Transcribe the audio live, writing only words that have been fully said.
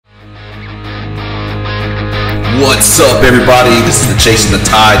What's up, everybody? This is the Chasin The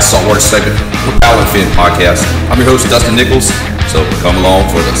Tide Saltwater segment of the Paddlesports podcast. I'm your host, Dustin Nichols, so come along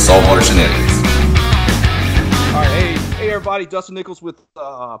for the saltwater shenanigans. All right, hey everybody, Dustin Nichols with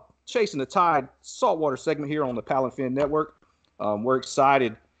Chasin The Tide Saltwater segment here on the Paddlesports Network. We're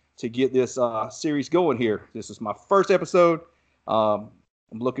excited to get this series going here. This is my first episode. I'm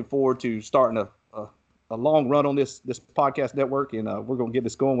looking forward to starting a long run on this podcast network, and we're going to get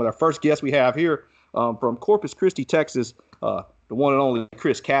this going with our first guest we have here. From Corpus Christi, Texas, the one and only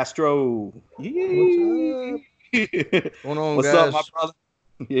Chris Castro. What's going on, What's guys? up, my brother?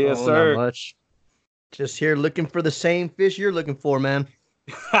 Yes, sir. Not much. Just here looking for the same fish you're looking for, man.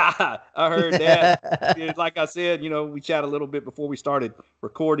 I heard that. Like I said, we chatted a little bit before we started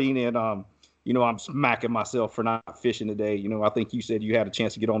recording, and I'm smacking myself for not fishing today. I think you said you had a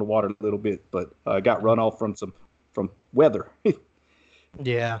chance to get on the water a little bit, but got run off from weather.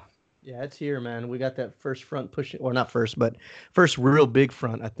 Yeah, it's here, man. We got that first front pushing, or not first, but first real big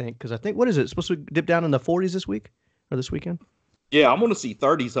front, I think. Because I think, what is it? It's supposed to dip down in the 40s this week or this weekend? Yeah, I'm going to see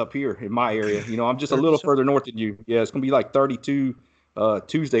 30s up here in my area. I'm just a little further north than you. Yeah, it's going to be like 32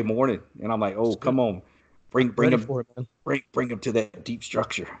 Tuesday morning. And I'm like, oh, come on. Bring them to that deep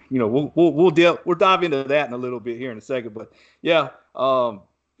structure. We'll dive into that in a little bit here in a second. But yeah,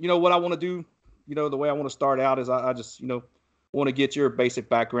 what I want to do, the way I want to start out is I just, want to get your basic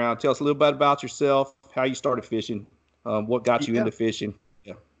background. Tell us a little bit about yourself, how you started fishing, what got you into fishing.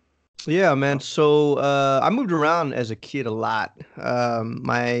 Yeah, man. So I moved around as a kid a lot.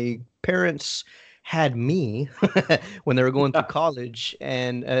 My parents had me when they were going through college,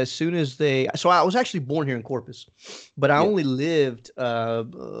 and as soon as so I was actually born here in Corpus, but I only lived, I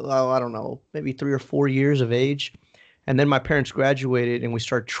don't know, maybe 3 or 4 years of age. And then my parents graduated and we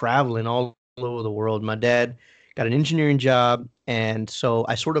started traveling all over the world. My dad got an engineering job, and so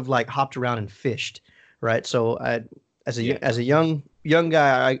I sort of like hopped around and fished, right? So as a young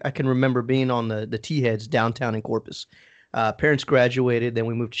guy, I can remember being on the T-heads downtown in Corpus. Parents graduated, then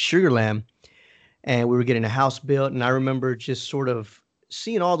we moved to Sugar Land, and we were getting a house built, and I remember just sort of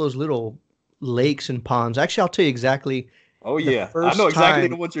seeing all those little lakes and ponds. Actually, I'll tell you exactly. Oh yeah, I know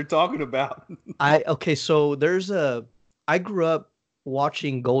exactly what you're talking about. So I grew up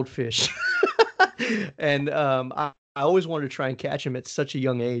watching goldfish. And I always wanted to try and catch him at such a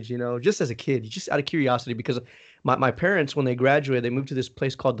young age, just as a kid, just out of curiosity, because my parents, when they graduated, they moved to this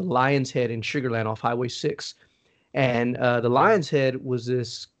place called the Lion's Head in Sugar Land off Highway 6. And the Lion's Head was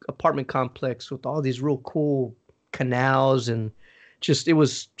this apartment complex with all these real cool canals, and just it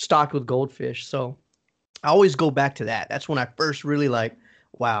was stocked with goldfish. So I always go back to that. That's when I first really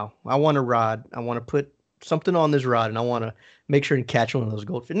wow, I want a rod. I want to put something on this rod, and I want to make sure and catch one of those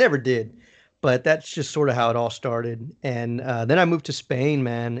goldfish. Never did. But that's just sort of how it all started. And then I moved to Spain,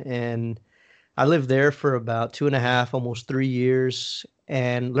 man, and I lived there for about 2.5, almost 3 years,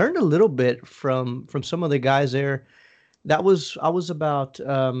 and learned a little bit from some of the guys there. I was about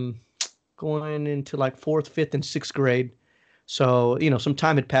going into like 4th, 5th, and 6th grade. So, some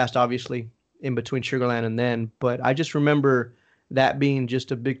time had passed, obviously, in between Sugar Land and then. But I just remember that being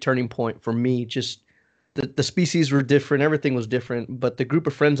just a big turning point for me. Just the species were different. Everything was different. But the group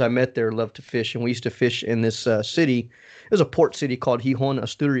of friends I met there loved to fish. And we used to fish in this city. It was a port city called Gijón,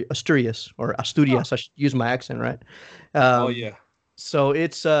 Asturias. I should use my accent, right? Oh, yeah. So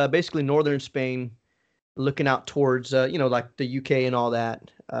it's basically northern Spain, looking out towards, like the UK and all that.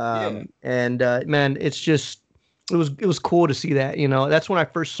 And, man, it was cool to see that. That's when I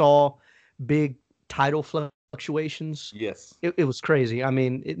first saw big tidal fluctuations. Yes. It was crazy. I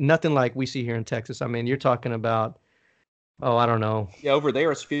mean, nothing like we see here in Texas. I mean, you're talking about, I don't know. Yeah, over there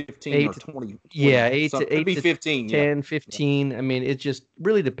it's 15 or 20. Yeah, 8 to 15. 10, yeah. 15. I mean, it just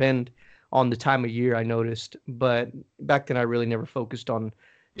really depend on the time of year, I noticed. But back then I really never focused on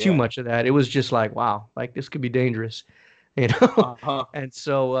too much of that. It was just like, wow, like this could be dangerous, Uh-huh. And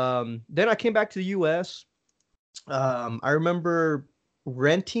so then I came back to the U.S. I remember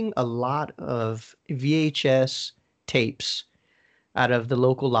renting a lot of VHS tapes out of the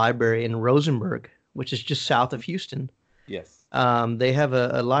local library in Rosenberg, which is just south of Houston. Yes. They have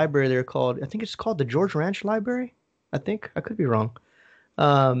a library there I think it's called the George Ranch Library. I think I could be wrong.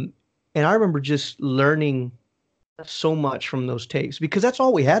 And I remember just learning so much from those tapes because that's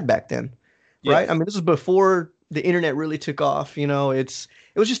all we had back then, right? I mean, this is before the internet really took off. It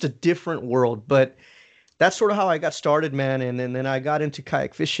was just a different world, but that's sort of how I got started, man. And then I got into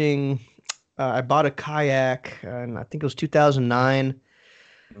kayak fishing. I bought a kayak, and I think it was 2009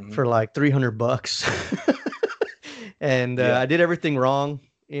 for like $300. And I did everything wrong,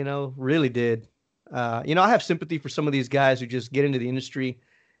 really did. I have sympathy for some of these guys who just get into the industry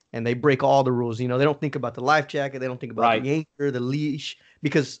and they break all the rules. You know, they don't think about the life jacket. They don't think about the anchor, the leash,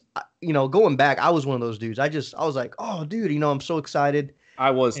 because, you know, going back, I was one of those dudes. I was like, oh, dude, you know, I'm so excited.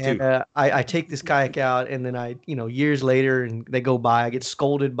 I was too. I take this kayak out, and then years later, and they go by, I get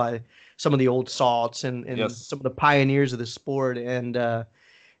scolded by some of the old salts and some of the pioneers of the sport, and now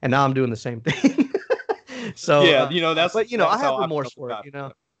I'm doing the same thing. So yeah, you know, that's I have remorse for it, you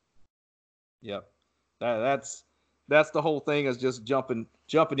know. Yep. That's the whole thing, is just jumping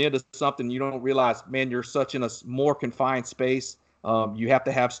into something you don't realize, man, you're such in a more confined space. You have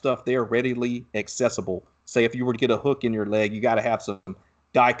to have stuff there readily accessible. Say if you were to get a hook in your leg, you got to have some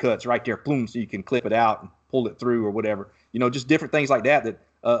die cuts right there, boom, so you can clip it out and pull it through or whatever. You know, just different things like that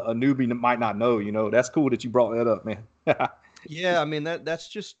a newbie might not know. You know, that's cool that you brought that up, man. Yeah, I mean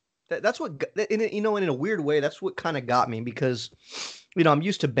that's what, in a weird way, that's what kind of got me, because, you know, I'm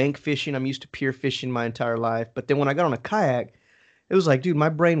used to bank fishing, I'm used to pier fishing my entire life, but then when I got on a kayak, it was like, dude, my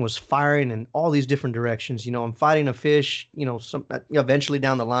brain was firing in all these different directions. You know, I'm fighting a fish, you know, eventually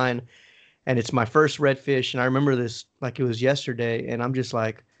down the line, and it's my first redfish, and I remember this like it was yesterday, and I'm just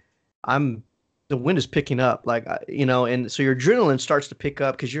like, the wind is picking up, like, you know, and so your adrenaline starts to pick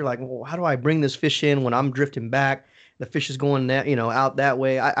up, because you're like, well, how do I bring this fish in when I'm drifting back? The fish is going that, you know, out that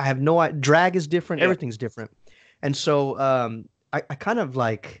way. I have no idea. Drag is different. Yeah. Everything's different. And so I kind of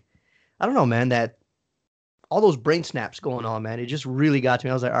like, I don't know, man, that all those brain snaps going on, man, it just really got to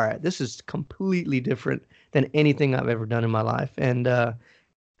me. I was like, all right, this is completely different than anything I've ever done in my life. And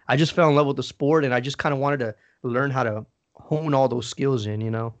I just fell in love with the sport, and I just kind of wanted to learn how to hone all those skills in, you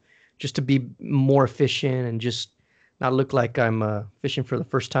know, just to be more efficient and just not look like I'm fishing for the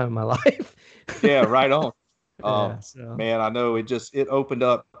first time in my life. Yeah, right on. So. Man, I know it opened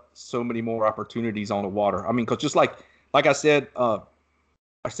up so many more opportunities on the water. I mean, because just like I said, I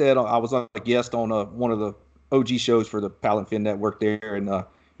was a guest on one of the OG shows for the Paddle and Fin Network there, and you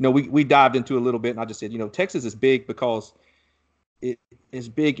know, we dived into a little bit, and I just said, you know, Texas is big because it is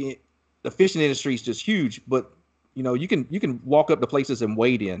big. The fishing industry is just huge, but you know, you can walk up to places and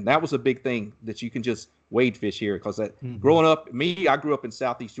wade in. That was a big thing, that you can just wade fish here, because growing up, I grew up in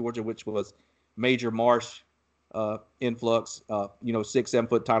Southeast Georgia, which was major marsh. Influx, you know, 6-7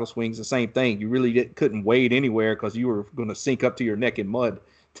 foot tidal swings, the same thing. You really couldn't wade anywhere because you were going to sink up to your neck in mud.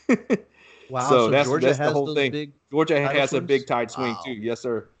 Wow. So that's the whole thing. Georgia has a big tide swing too. Yes,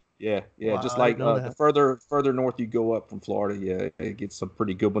 sir. Yeah. Wow, just like the further north you go up from Florida, yeah, it gets some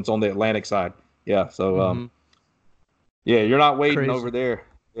pretty good ones on the Atlantic side. Yeah. So, yeah, you're not wading over there.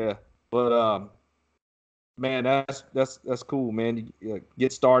 Yeah. But man, that's cool, man. You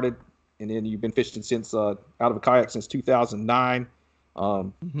get started. And then you've been fishing since out of a kayak since 2009.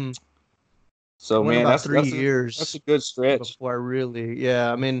 So man, that's 3 years. That's a good stretch. Before I really,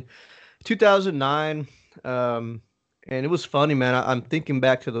 I mean, 2009, and it was funny, man. I'm thinking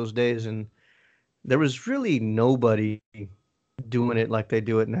back to those days, and there was really nobody doing it like they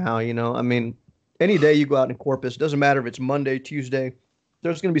do it now. You know, I mean, any day you go out in Corpus, doesn't matter if it's Monday, Tuesday,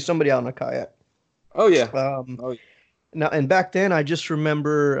 there's going to be somebody out on a kayak. Oh yeah. Now, and back then, I just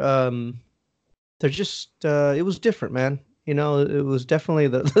remember it was different, man. You know, it was definitely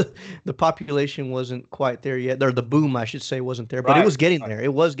the population wasn't quite there yet. Or the boom, I should say, wasn't there, but it was getting there.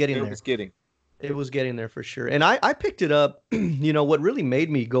 It was getting there. It was getting there for sure. And I picked it up. You know, what really made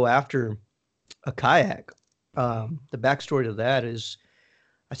me go after a kayak, the backstory to that is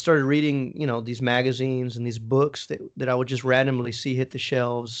I started reading, you know, these magazines and these books that I would just randomly see hit the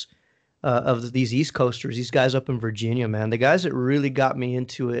shelves. Of these East Coasters, these guys up in Virginia, man. The guys that really got me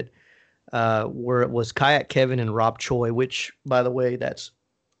into it was Kayak Kevin and Rob Choi, which, by the way, that's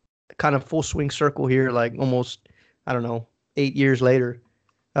kind of full swing circle here, like almost, I don't know, 8 years later.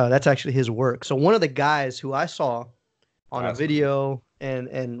 That's actually his work. So one of the guys who I saw on a video,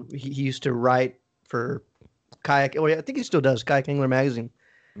 and he used to write for Kayak, I think he still does, Kayak Angler Magazine.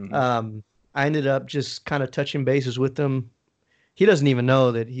 I ended up just kind of touching bases with him. He doesn't even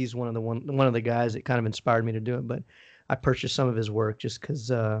know that he's one of the guys that kind of inspired me to do it. But I purchased some of his work just because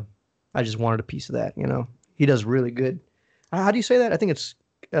I just wanted a piece of that. You know, he does really good. How do you say that? I think it's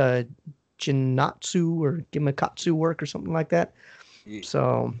Jinatsu or Gimakatsu work or something like that.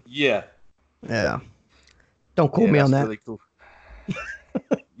 So yeah. Don't quote me on that. Really cool.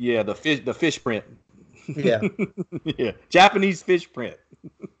 Yeah, the fish print. Yeah, yeah, Japanese fish print.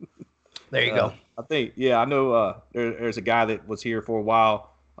 There you go. I think, I know there's a guy that was here for a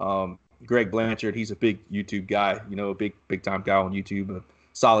while, Greg Blanchard. He's a big YouTube guy, you know, a big time guy on YouTube, a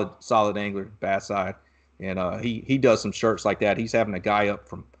solid angler, bass side. And he does some shirts like that. He's having a guy up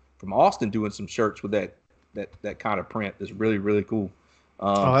from Austin doing some shirts with that kind of print. That's really, really cool.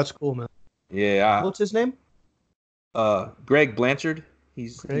 That's cool, man. Yeah. What's his name? Greg Blanchard.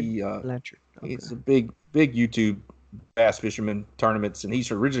 Blanchard. Okay. He's a big YouTube bass fisherman tournaments, and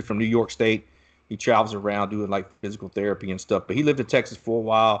he's originally from New York State. He travels around doing like physical therapy and stuff. But he lived in Texas for a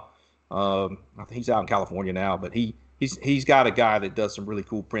while. I think he's out in California now, but he's got a guy that does some really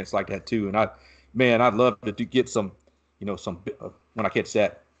cool prints like that too. And I'd love to get some, when I catch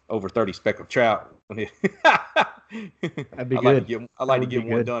that over 30 speckled trout. That'd be good. I'd like to get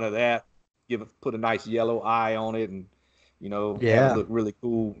one done of that. Put a nice yellow eye on it, and have it look really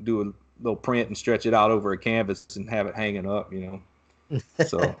cool. Do a little print and stretch it out over a canvas and have it hanging up.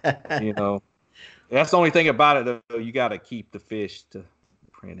 So that's the only thing about it though. You got to keep the fish to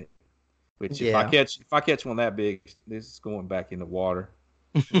print it. Which if I catch one that big, this is going back in the water.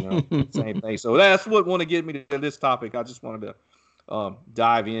 Same thing. So that's what want to get me to this topic. I just wanted to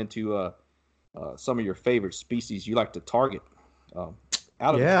dive into some of your favorite species you like to target. Out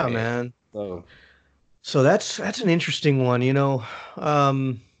of man. So that's an interesting one.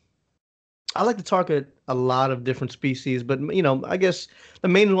 I like to target a lot of different species, but I guess the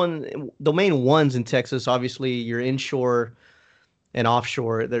main ones in Texas, obviously, your inshore and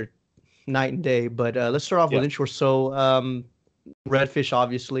offshore. They're night and day. But let's start off with inshore. So redfish,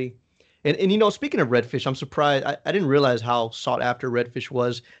 obviously. And speaking of redfish, I'm surprised. I didn't realize how sought after redfish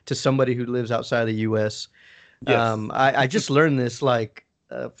was to somebody who lives outside of the U.S. Yes. I just learned this like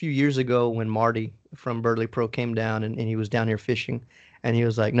a few years ago when Marty from Birdley Pro came down and he was down here fishing, and he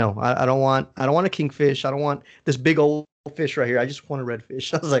was like, "No, I don't want a kingfish. I don't want this big old fish right here. I just want a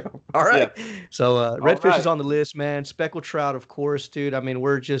redfish." I was like, "All right." Yeah. So redfish is on the list, man. Speckled trout, of course, dude. I mean,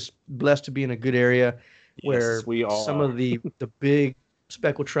 we're just blessed to be in a good area where we are. Some of the big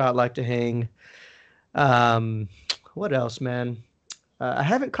speckled trout like to hang. What else, man? I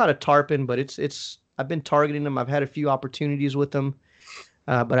haven't caught a tarpon, but I've been targeting them. I've had a few opportunities with them,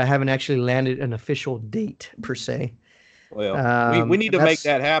 but I haven't actually landed an official date per se. Well, we need to make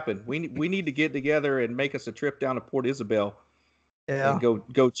that happen. We need to get together and make us a trip down to Port Isabel, and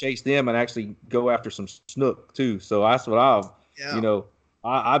go chase them and actually go after some snook too. So that's what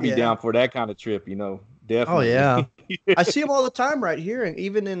I'd be down for that kind of trip. Definitely. Oh yeah, I see them all the time right here, and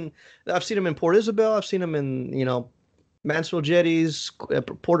even I've seen them in Port Isabel. I've seen them in Mansfield Jetties,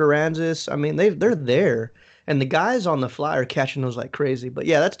 Port Aransas. I mean, they're there, and the guys on the fly are catching those like crazy. But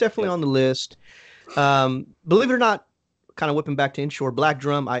yeah, that's definitely on the list. Believe it or not, kind of whipping back to inshore, black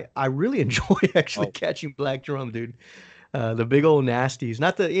drum. I really enjoy actually catching black drum, dude. The big old nasties.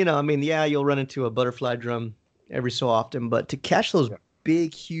 Not the you'll run into a butterfly drum every so often, but to catch those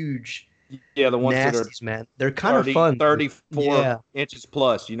big, huge. Yeah, the ones nasties, that are man, they're kind of fun. 34 inches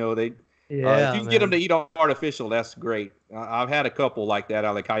plus. If you can get them to eat artificial, that's great. I've had a couple like that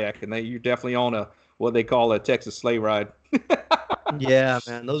out of the kayak, and you're definitely on what they call a Texas sleigh ride. Yeah,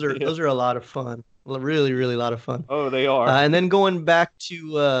 man, those are a lot of fun. Really, really a lot of fun. Oh, they are. And then going back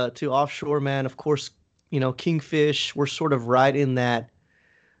to offshore, man, of course, kingfish. We're sort of right in that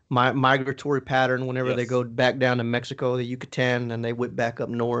migratory pattern whenever they go back down to Mexico, the Yucatan, and they whip back up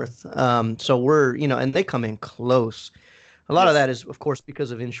north. So we're, and they come in close. A lot of that is, of course,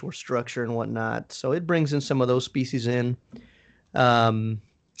 because of inshore structure and whatnot. So it brings in some of those species in. I've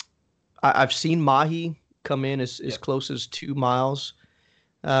seen mahi come in as close as 2 miles.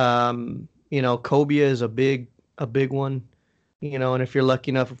 Cobia is a big one. And if you're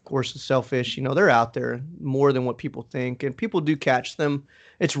lucky enough, of course, the sailfish, they're out there more than what people think, and people do catch them.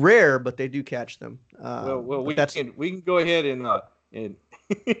 It's rare, but they do catch them. We can go ahead and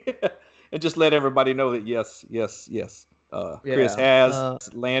and just let everybody know that yes. Chris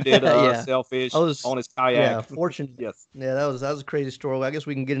has landed sailfish on his kayak. Yeah, fortunate. Yes. Yeah, that was a crazy story. I guess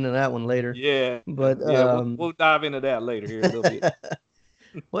we can get into that one later. Yeah, but we'll dive into that later here a little bit.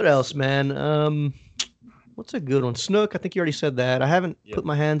 What else, man? What's a good one? Snook. I think you already said that. I haven't put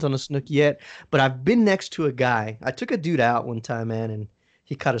my hands on a snook yet, but I've been next to a guy. I took a dude out one time, man, and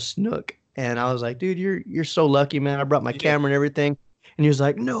he caught a snook. And I was like, dude, you're so lucky, man. I brought my camera and everything. And he was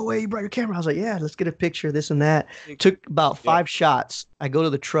like, no way, you brought your camera. I was like, yeah, let's get a picture, this and that. Took about 5 shots. I go to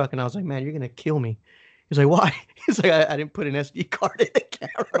the truck, and I was like, man, you're going to kill me. He's like, why? He's like, I didn't put an SD card in the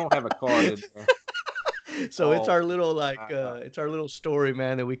camera. I don't have a card in there. So it's our little it's our little story,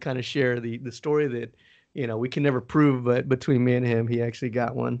 man, that we kind of share. The story that we can never prove, but between me and him, he actually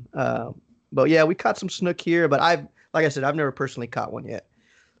got one. But yeah, we caught some snook here, but like I said, I've never personally caught one yet.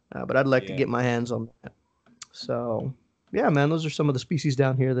 But I'd like to get my hands on that. So yeah, man, those are some of the species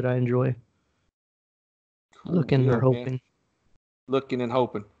down here that I enjoy. Looking or hoping. Man. Looking and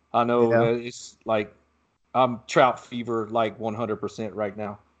hoping. I know it's like I'm trout fever like 100% right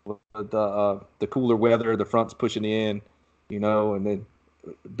now. The cooler weather, the front's pushing in, and then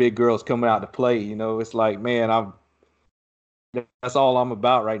big girls coming out to play. It's like, man, That's all I'm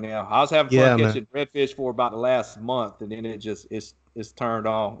about right now. I was having Yeah, fun man. catching redfish for about the last month, and then it's turned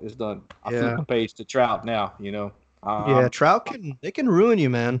on. It's done. I flip Yeah. the page to trout now. You know. Yeah, trout they can ruin you,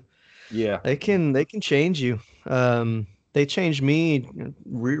 man. Yeah. They can change you. They changed me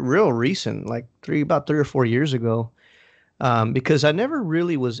real recent, like about 3 or 4 years ago. Because I never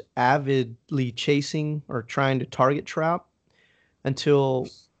really was avidly chasing or trying to target trout until,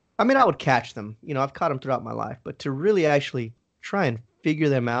 I mean, I would catch them. I've caught them throughout my life, but to really actually try and figure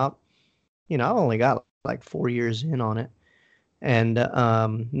them out, I only got like 4 years in on it. And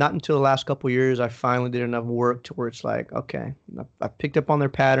not until the last couple of years, I finally did enough work to where it's like, okay, I've picked up on their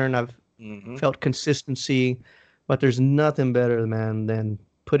pattern. I've felt consistency, but there's nothing better, man, than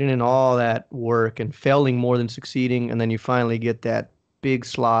putting in all that work and failing more than succeeding. And then you finally get that big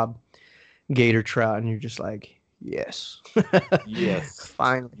slob gator trout, and you're just like, yes, Yes.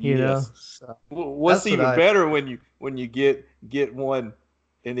 finally, Yes. So What's even better when you get one,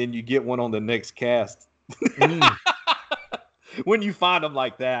 and then you get one on the next cast. When you find them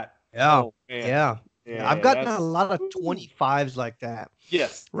like that. Yeah. Oh, man. Yeah. I've gotten a lot of 25s like that.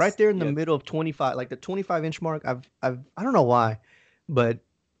 Yes. Right there in the middle of 25, like the 25-inch mark. I don't know why, but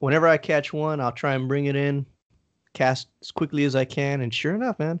whenever I catch one, I'll try and bring it in, cast as quickly as I can, and sure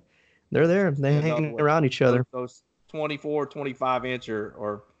enough, man, they're there. They're hanging around each other. Those 24, 25-inch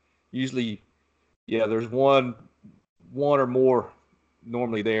or usually, there's one or more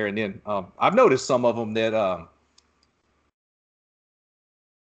normally there, and then I've noticed some of them that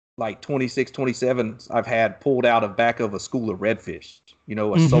like 26, 27, I've had pulled out of back of a school of redfish,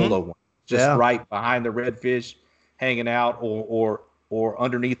 a solo one, just right behind the redfish, hanging out, or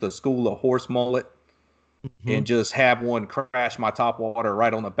underneath a school of horse mullet, and just have one crash my top water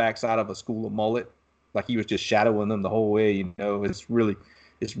right on the backside of a school of mullet, like he was just shadowing them the whole way. It's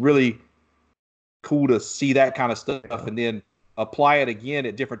really cool to see that kind of stuff, and then apply it again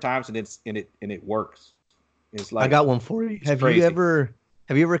at different times, and it works. It's like, I got one for you.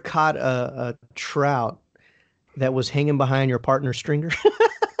 Have you ever caught a trout that was hanging behind your partner's stringer?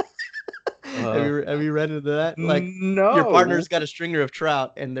 Have you read into that? Like, no, your partner's got a stringer of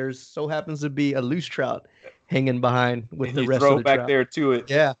trout, and there's so happens to be a loose trout hanging behind with and the you rest throw of the back trout. there to it.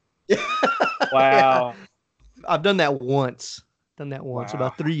 Yeah. Wow. Yeah. I've done that once. Wow.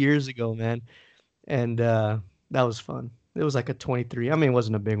 About 3 years ago, man, and that was fun. It was like a 23. I mean, it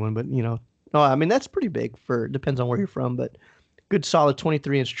wasn't a big one, but no, I mean that's pretty big depends on where you're from, but good solid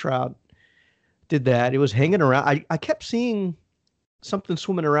 23-inch trout. Did that. It was hanging around. I kept seeing something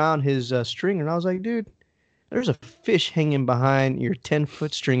swimming around his stringer, and I was like, dude, there's a fish hanging behind your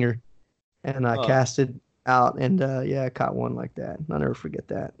 10-foot stringer. And I casted out, and I caught one like that. I'll never forget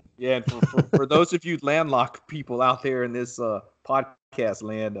that. Yeah, and for those of you landlocked people out there in this podcast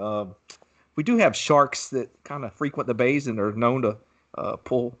land, we do have sharks that kind of frequent the bays and are known to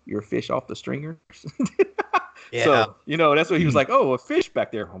pull your fish off the stringers. Yeah. So, that's what he was like, oh, a fish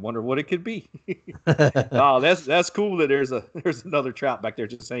back there. I wonder what it could be. Oh, that's cool that there's another trout back there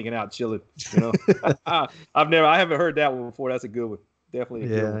just hanging out, chilling. I haven't heard that one before. That's a good one. Definitely a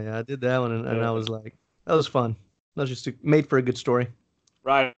good one. Yeah, I did that one, and I was like, that was fun. That was just made for a good story.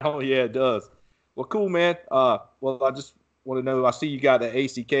 Right. Oh, yeah, it does. Well, cool, man. Well, I just want to know, I see you got the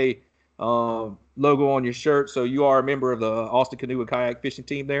ACK logo on your shirt, so you are a member of the Austin Canoe and Kayak Fishing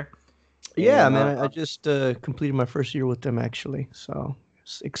Team there? Yeah, man. I just completed my first year with them, actually. So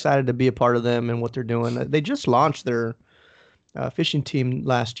excited to be a part of them and what they're doing. They just launched their fishing team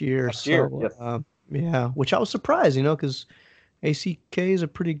last year. Yes. Yeah, which I was surprised, because ACK is a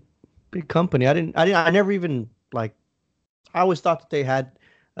pretty big company. I never even I always thought that they had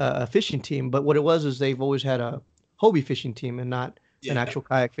a fishing team, but what it was is they've always had a Hobie fishing team and not an actual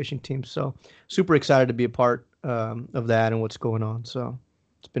kayak fishing team. So super excited to be a part of that and what's going on. So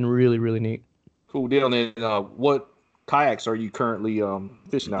it's been really, really neat. Cool deal. And what kayaks are you currently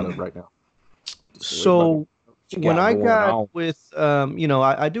fishing out of right now? So when I got with,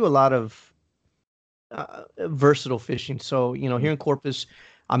 I do a lot of versatile fishing. So, here in Corpus,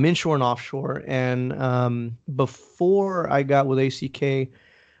 I'm inshore and offshore. And before I got with ACK,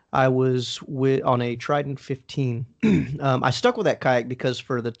 I was on a Trident 15. I stuck with that kayak because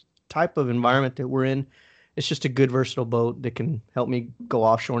for the type of environment that we're in, it's just a good versatile boat that can help me go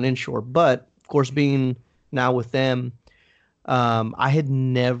offshore and inshore. But of course, being now with them, I've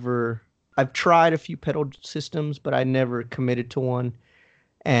tried a few pedal systems, but I never committed to one.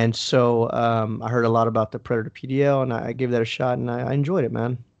 And so I heard a lot about the Predator PDL, and I gave that a shot, and I enjoyed it,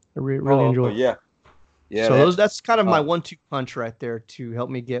 man. I really enjoyed it. Yeah. So that's kind of my 1-2 punch right there to help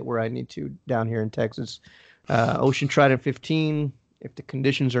me get where I need to down here in Texas. Ocean Trident 15, if the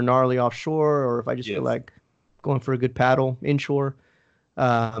conditions are gnarly offshore, or if I just feel like going for a good paddle inshore,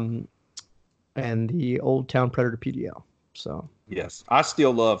 and the Old Town Predator PDL. So yes, I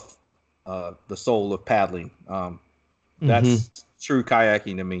still love the soul of paddling. That's true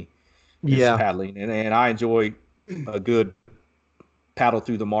kayaking to me. It's paddling, and I enjoy a good paddle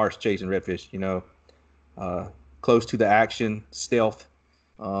through the marsh chasing redfish. Close to the action, stealth.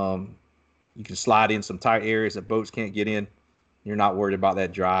 You can slide in some tight areas that boats can't get in. You're not worried about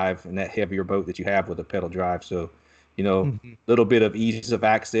that drive and that heavier boat that you have with a pedal drive. So, little bit of ease of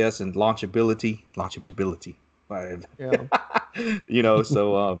access and launchability. Yeah.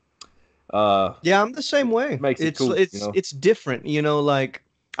 So yeah, I'm the same way. Makes it cool. It's different. Like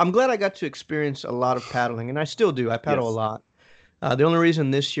I'm glad I got to experience a lot of paddling, and I still do. I paddle a lot. The only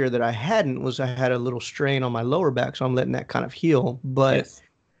reason this year that I hadn't was I had a little strain on my lower back, so I'm letting that kind of heal. But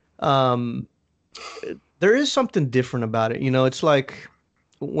there is something different about it. It's like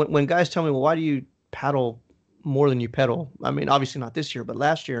when guys tell me, well, why do you paddle more than you pedal? I mean, obviously not this year, but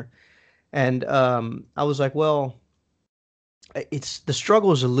last year. And I was like, well, the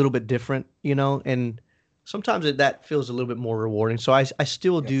struggle is a little bit different, and sometimes that feels a little bit more rewarding. So I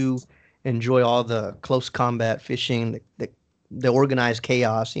still do enjoy all the close combat fishing, the organized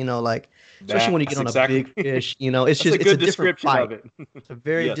chaos, like especially when you get on a big fish, it's a different fight. It's a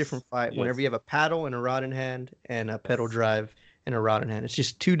very different fight whenever you have a paddle and a rod in hand and a pedal drive and a rod in hand. It's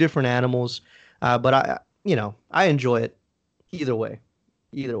just two different animals. But I enjoy it either way,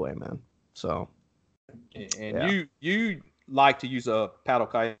 man. So, and you like to use a paddle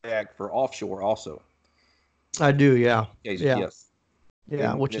kayak for offshore also. I do. Yeah. Yes.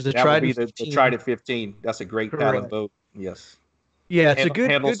 Yeah. Which is the Trident 15. The Trident 15. That's a great paddle boat. Yes. Yeah, it's a good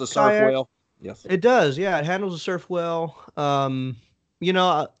handles good the surf kayak. well. Yes, it does. Yeah, it handles the surf well. I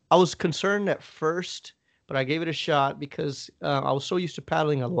was concerned at first, but I gave it a shot because I was so used to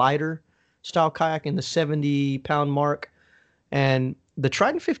paddling a lighter style kayak in the 70-pound mark, and the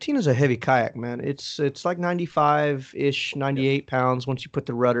Trident 15 is a heavy kayak, man. It's like 95-ish, 98 pounds once you put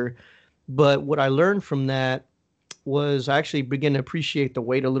the rudder. But what I learned from that was I actually began to appreciate the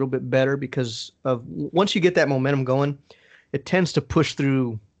weight a little bit better because of once you get that momentum going, it tends to push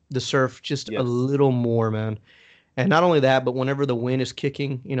through the surf just a little more, man. And not only that, but whenever the wind is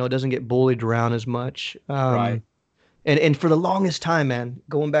kicking, it doesn't get bullied around as much. Right. And for the longest time, man,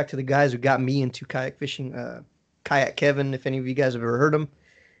 going back to the guys who got me into kayak fishing, Kayak Kevin, if any of you guys have ever heard him,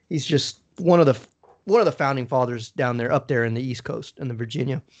 he's just one of the founding fathers down there, up there in the East Coast in the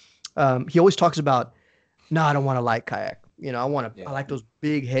Virginia. He always talks about, no, I don't want a light kayak. I like those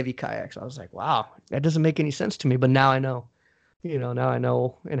big, heavy kayaks. I was like, wow, that doesn't make any sense to me. But now I know. Now I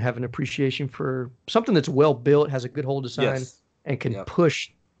know and have an appreciation for something that's well built, has a good hull design, and can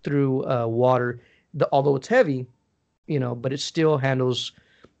push through water. Although it's heavy, but it still handles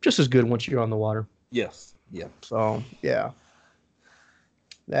just as good once you're on the water. Yes. Yeah. So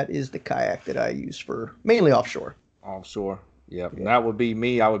that is the kayak that I use for mainly offshore. Offshore. Yeah. And that would be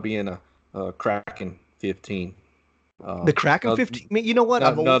me. I would be in a Kraken 15. The Kraken 15. I mean, you know what?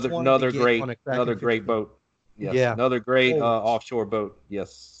 Another great boat. Yes. Yeah. Another great offshore boat.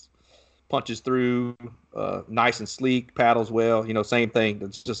 Yes. Punches through, nice and sleek, paddles well. Same thing.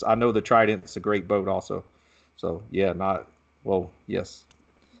 It's just I know the Trident's a great boat also. So yes.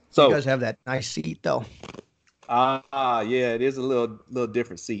 So you guys have that nice seat though. Yeah, it is a little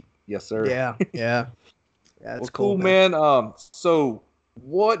different seat. Yes, sir. Yeah. That's cool, man. So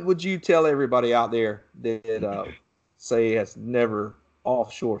what would you tell everybody out there that say has never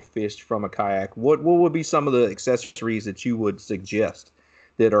offshore fished from a kayak? What would be some of the accessories that you would suggest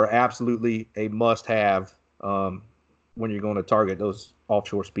that are absolutely a must-have when you're going to target those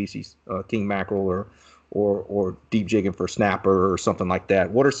offshore species, king mackerel or deep jigging for snapper or something like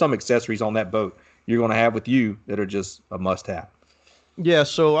that? What are some accessories on that boat you're going to have with you that are just a must-have? Yeah,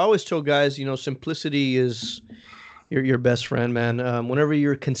 so I always tell guys, simplicity is your best friend, man. Whenever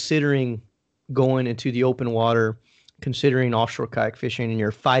you're considering going into the open water, considering offshore kayak fishing, and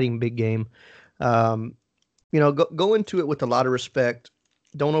you're fighting big game, go into it with a lot of respect.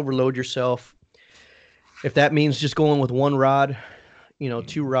 Don't overload yourself. If that means just going with one rod,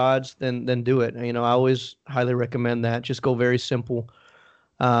 2 rods, then do it. I always highly recommend that. Just go very simple.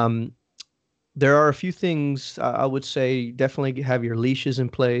 There are a few things I would say. Definitely have your leashes in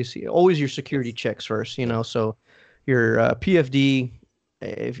place. Always your security checks first. So your PFD.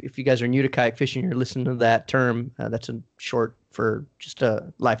 If you guys are new to kayak fishing, you're listening to that term. That's a short for just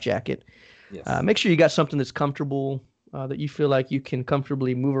a life jacket. Yes. Make sure you got something that's comfortable, that you feel like you can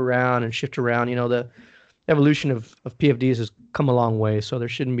comfortably move around and shift around. The evolution of PFDs has come a long way, so there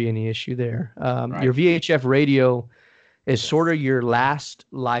shouldn't be any issue there. Right. Your VHF radio is sort of your last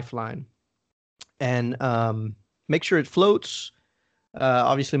lifeline. and make sure it floats.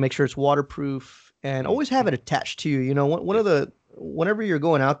 Obviously, make sure it's waterproof, and always have it attached to you. You know, whenever you're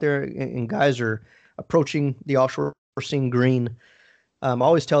going out there and guys are approaching the offshore scene green, I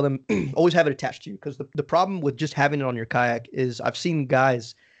always tell them always have it attached to you, because the problem with just having it on your kayak is I've seen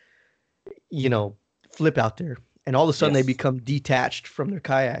guys, you know, flip out there and all of a sudden they become detached from their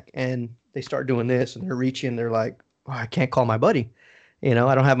kayak and they start doing this and they're reaching. They're like, oh, I can't call my buddy. You know,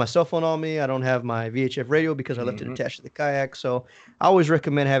 I don't have my cell phone on me. I don't have my VHF radio because I left it attached to the kayak. So I always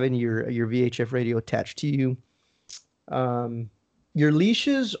recommend having your VHF radio attached to you. Your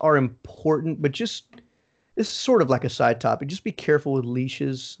leashes are important, but just this is sort of like a side topic. Just be careful with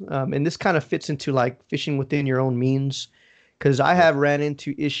leashes. And this kind of fits into like fishing within your own means, because I have ran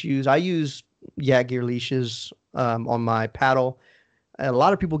into issues. I use Yak Gear leashes on my paddle. A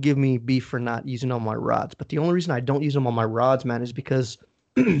lot of people give me beef for not using them on my rods, but the only reason I don't use them on my rods, man, is because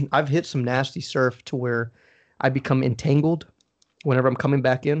I've hit some nasty surf to where I become entangled whenever I'm coming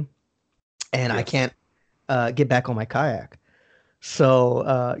back in, and I can't get back on my kayak.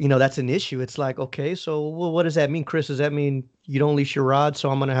 So, you know, that's an issue. It's like, okay, so well, what does that mean, Chris? Does that mean you don't leash your rod,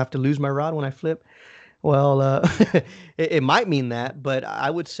 so I'm going to have to lose my rod when I flip? Well, it might mean that, but I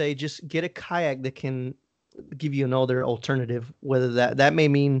would say just get a kayak that can give you another alternative, whether that may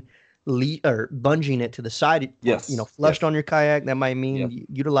mean or bunging it to the side, you know, flushed on your kayak. That might mean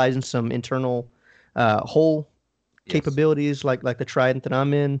utilizing some internal hole capabilities like the Trident that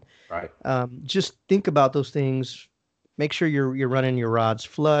I'm in. Right. Just think about those things. Make sure you're running your rods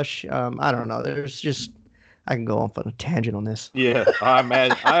flush. I don't know. There's just, I can go off on a tangent on this. Yeah, I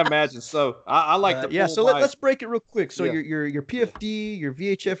imagine so. I like to so let's break it real quick. So your PFD, your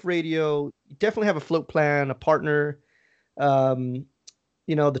VHF radio, you definitely have a float plan, a partner.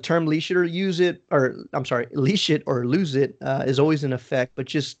 You know, the term leash it or use it, or I'm sorry, leash it or lose it is always in effect, but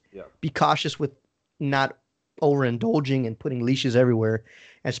just be cautious with not overindulging and putting leashes everywhere,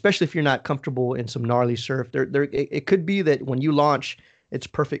 and especially if you're not comfortable in some gnarly surf. It could be that when you launch, it's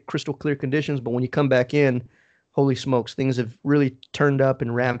perfect, crystal clear conditions, but when you come back in, holy smokes, things have really turned up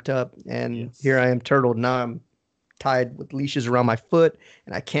and ramped up, and here I am turtled. Now I'm tied with leashes around my foot,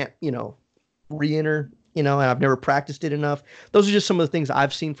 and I can't, you know, re-enter, you know, and I've never practiced it enough. Those are just some of the things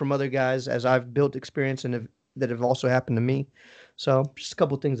I've seen from other guys as I've built experience and that have also happened to me. So just a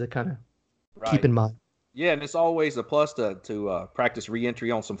couple of things that kind of keep in mind. Yeah, and it's always a plus to practice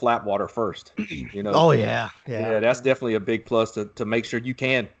re-entry on some flat water first. You know. Oh yeah. That's definitely a big plus to make sure you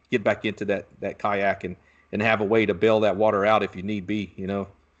can get back into that kayak and have a way to bail that water out if you need be. You know.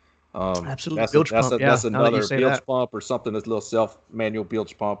 Absolutely. That's another bilge pump or something. That's a little self-manual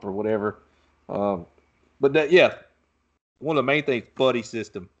bilge pump or whatever. But one of the main things, buddy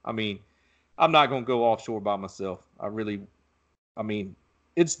system. I mean, I'm not going to go offshore by myself. I mean,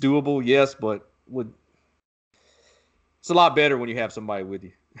 it's doable, yes, but it's a lot better when you have somebody with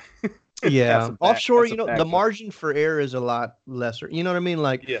you. Offshore, you know, the margin for error is a lot lesser. You know what I mean?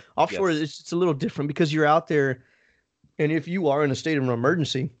 Like offshore, it's a little different because you're out there, and if you are in a state of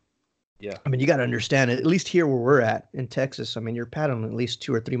emergency, I mean, you got to understand it. At least here where we're at in Texas, I mean, you're paddling at least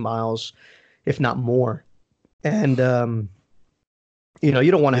 2 or 3 miles, if not more, and you know,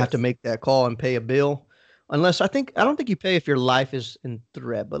 you don't want to have to make that call and pay a bill, unless I don't think you pay if your life is in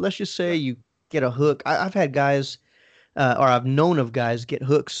threat. But let's just say you get a hook. I've had guys. Or I've known of guys get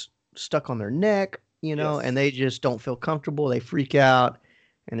hooks stuck on their neck, you know, and they just don't feel comfortable. They freak out.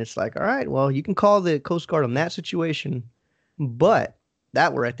 And it's like, all right, well, you can call the Coast Guard on that situation, but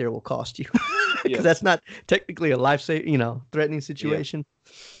that right there will cost you because that's not technically a threatening situation.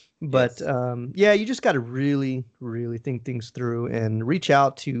 But you just got to really, really think things through and reach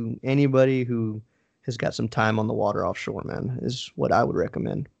out to anybody who has got some time on the water offshore, man, is what I would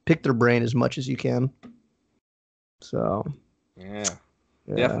recommend. Pick their brain as much as you can. So,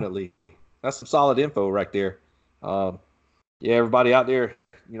 definitely. That's some solid info right there. Everybody out there,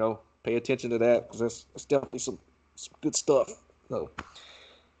 you know, pay attention to that because that's definitely some good stuff. So,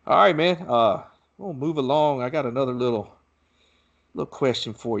 all right, man. We'll move along. I got another little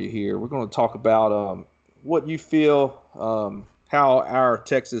question for you here. We're going to talk about what you feel how our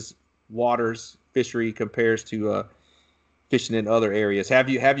Texas waters fishery compares to fishing in other areas. Have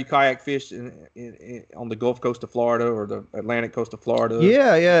you kayak fished on the Gulf Coast of Florida or the Atlantic coast of Florida?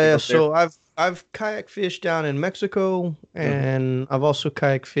 Yeah. So I've kayak fished down in Mexico, and I've also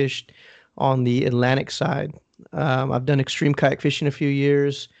kayak fished on the Atlantic side. I've done extreme kayak fishing a few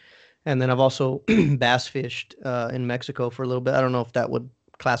years, and then I've also bass fished in Mexico for a little bit. I don't know if that would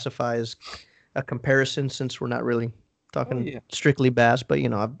classify as a comparison since we're not really talking strictly bass, but you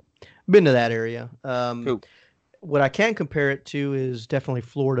know, I've been to that area. Cool. What I can compare it to is definitely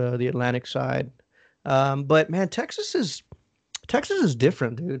Florida, the Atlantic side. But man, Texas is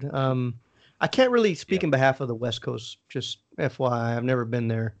different, dude. I can't really speak in behalf of the West Coast. Just FYI, I've never been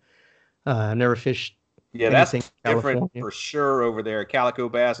there. I've never fished anything that's in different California. for sure over there. Calico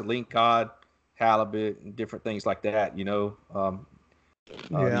bass, link cod, halibut, and different things like that. Yeah.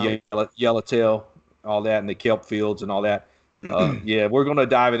 The yellowtail, all that, and the kelp fields and all that. Yeah, we're gonna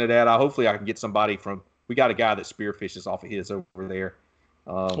dive into that. Hopefully, I can get somebody from. We got a guy that spearfishes off of his over there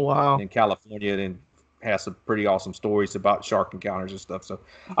Wow. in California, and has some pretty awesome stories about shark encounters and stuff. So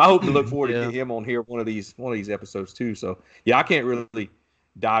I hope to look forward to get him on here one of these episodes too. So yeah, I can't really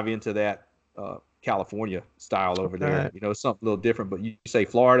dive into that California style over there. It's something a little different. But you say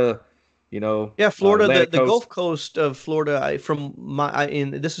Florida, Yeah, Florida, the Coast. Gulf Coast of Florida.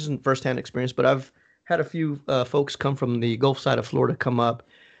 This isn't firsthand experience, but I've had a few folks come from the Gulf side of Florida come up,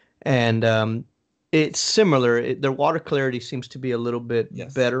 and it's similar. Their water clarity seems to be a little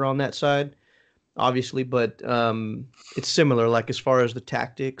bit better on that side, obviously, but it's similar. Like as far as the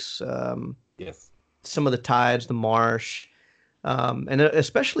tactics, some of the tides, the marsh, and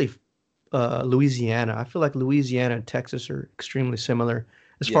especially Louisiana. I feel like Louisiana and Texas are extremely similar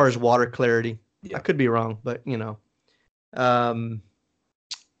as far as water clarity. I could be wrong, but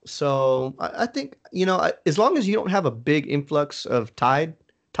so I think as long as you don't have a big influx of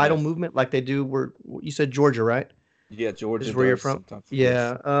tidal movement like they do where you said Georgia, right? Yeah, Georgia is where you're from.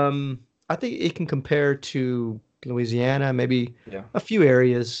 Yeah. I think it can compare to Louisiana, maybe a few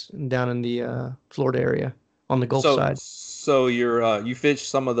areas down in the Florida area on the Gulf side. So you fished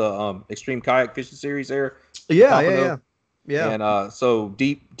some of the extreme kayak fishing series there? Yeah. And so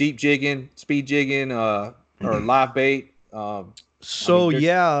deep jigging, speed jigging, or live bait. Live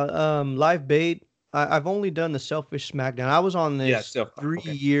bait. I've only done the Sailfish Smackdown. I was on this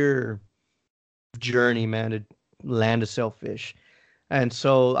 3-year journey, man, to land a sailfish. And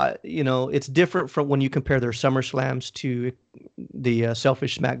so, it's different from when you compare their Summer Slams to the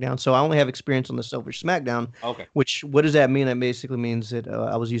Sailfish Smackdown. So I only have experience on the Sailfish Smackdown. Okay. What does that mean? That basically means that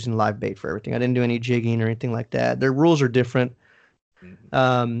I was using live bait for everything. I didn't do any jigging or anything like that. Their rules are different.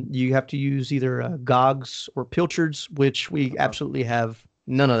 You have to use either gogs or pilchards, which we absolutely have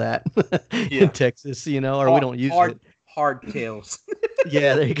none of that in Texas, we don't use it. Hardtails.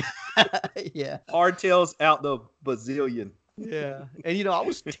 Yeah, there you go. Yeah. Hardtails out the bazillion. Yeah. And I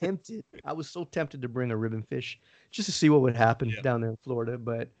was tempted. I was so tempted to bring a ribbon fish just to see what would happen down there in Florida,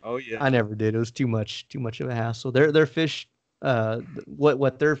 but I never did. It was too much of a hassle. Their fish,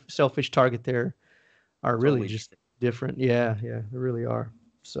 what their sailfish target there are really just different. Yeah, they really are.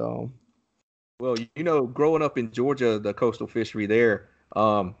 So, well, growing up in Georgia, the coastal fishery there,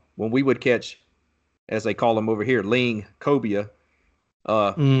 when we would catch, as they call them over here, ling, cobia,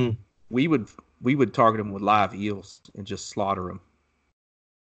 we would target them with live eels and just slaughter them.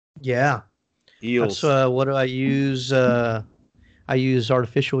 Yeah. Eels. That's, what do I use? I use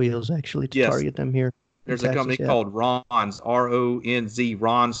artificial eels actually to target them here. There's a company called Ron's, R-O-N-Z,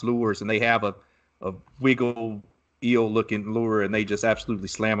 Ron's Lures, and they have a wiggle eel looking lure, and they just absolutely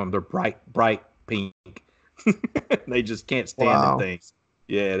slam them. They're bright pink. They just can't stand them things.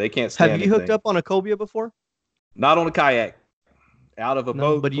 Yeah, they can't stand them. Have you hooked up on a cobia before? Not on a kayak. Out of a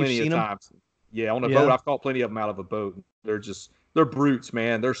boat, but plenty of times. Yeah, on a boat, I've caught plenty of them out of a boat. They're brutes,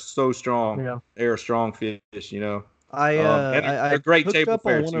 man. They're so strong. Yeah. They're a strong fish, and they're great table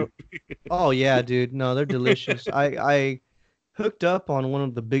fare too. Oh yeah, dude. No, they're delicious. I hooked up on one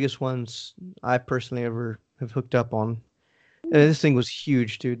of the biggest ones I personally ever have hooked up on. And this thing was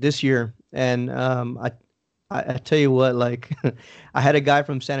huge, dude, this year. And I tell you what, like I had a guy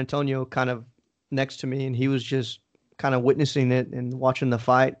from San Antonio kind of next to me, and he was just kind of witnessing it and watching the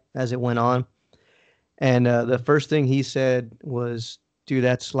fight as it went on. And the first thing he said was, dude,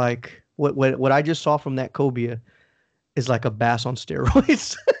 that's like what I just saw from that cobia is like a bass on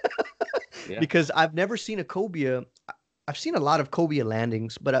steroids. Because I've never seen a cobia. I've seen a lot of cobia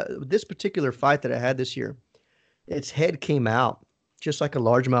landings, but this particular fight that I had this year, its head came out just like a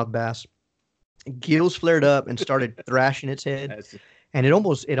largemouth bass. Gills flared up and started thrashing its head. And it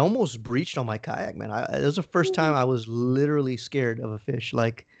almost breached on my kayak, man. It was the first time I was literally scared of a fish.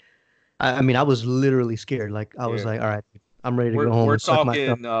 Like, I mean, I was literally scared. Like, I was like, all right, I'm ready to go home. We're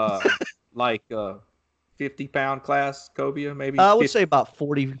talking like 50-pound class cobia, maybe? I would say about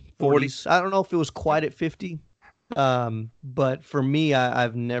 40s. I don't know if it was quite at 50. But for me,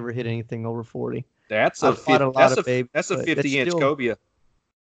 I've never hit anything over 40. That's a 50-inch cobia.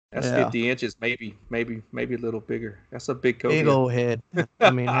 That's 50 inches, maybe a little bigger. That's a big cobia. Big old head. I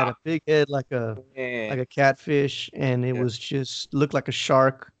mean, had a big head like a catfish, and it was just looked like a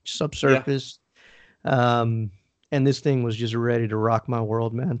shark subsurface. And this thing was just ready to rock my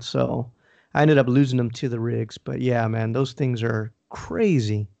world, man. So I ended up losing them to the rigs. But yeah, man, those things are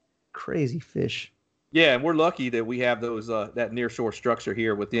crazy, crazy fish. Yeah, and we're lucky that we have those that nearshore structure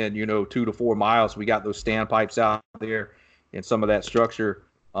here within 2 to 4 miles. We got those standpipes out there and some of that structure,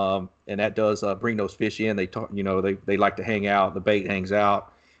 and that does bring those fish in. They they like to hang out. The bait hangs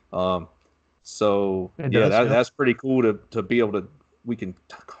out. So that's pretty cool to be able to we can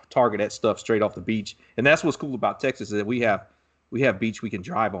target that stuff straight off the beach. And that's what's cool about Texas is that we have beach we can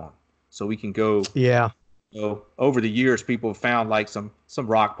drive on, so we can go. Yeah. So over the years, people have found like some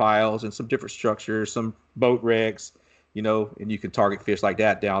rock piles and some different structures, some boat wrecks, and you can target fish like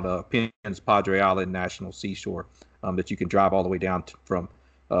that down to Penn's Padre Island National Seashore, that you can drive all the way down from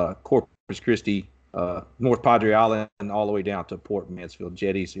Corpus Christi, North Padre Island, and all the way down to Port Mansfield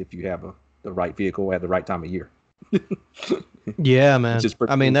jetties if you have the right vehicle at the right time of year. Yeah, man.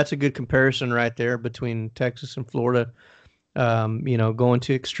 I mean, cool. that's a good comparison right there between Texas and Florida. Going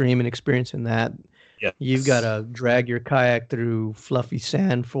to extreme and experiencing that. Yes. You've got to drag your kayak through fluffy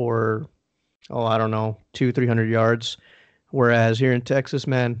sand for, I don't know, 200-300 yards. Whereas here in Texas,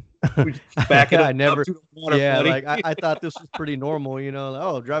 man, I never, I thought this was pretty normal,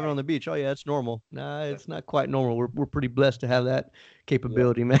 driving on the beach. Oh yeah, it's normal. Nah, it's not quite normal. We're pretty blessed to have that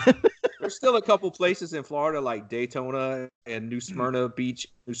capability, man. There's still a couple places in Florida like Daytona and New Smyrna Beach,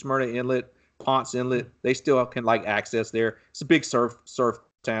 New Smyrna Inlet, Ponce Inlet. They still can access there. It's a big surf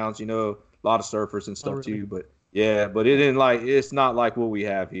towns, a lot of surfers and stuff too. But but it's not like what we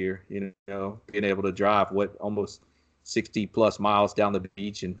have here, being able to drive almost 60 plus miles down the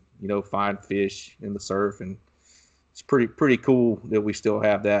beach and, find fish in the surf. And it's pretty cool that we still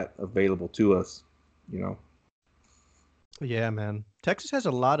have that available to us, Yeah, man. Texas has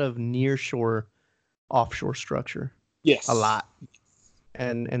a lot of nearshore, offshore structure. Yes. A lot.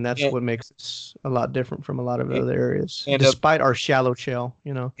 And that's what makes us a lot different from a lot of other areas, despite our shallow shell,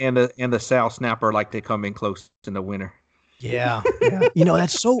 And the sow snapper, they come in close in the winter. Yeah.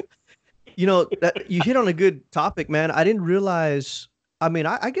 That's so, that you hit on a good topic, man. I didn't realize,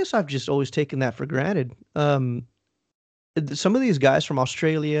 I guess I've just always taken that for granted. Some of these guys from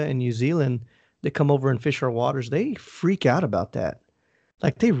Australia and New Zealand that come over and fish our waters, they freak out about that.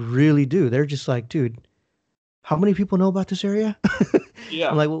 They really do. They're just like, dude, how many people know about this area? Yeah.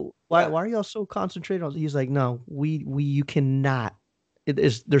 I'm like, well, why are y'all so concentrated on? He's like, no, you cannot.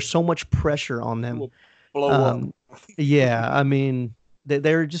 There's so much pressure on them. Blow up. Yeah,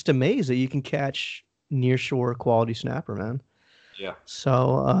 they're just amazed that you can catch nearshore quality snapper, man. Yeah.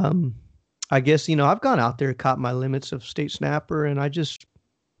 So, I guess I've gone out there, caught my limits of state snapper, and I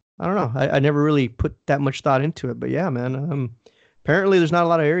don't know. I never really put that much thought into it, but yeah, man. Apparently, there's not a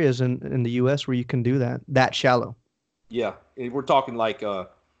lot of areas in the U.S. where you can do that shallow. Yeah, we're talking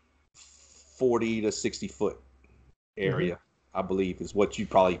 40 to 60 foot area, I believe, is what you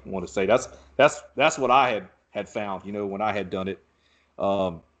probably want to say. That's what I had found, when I had done it.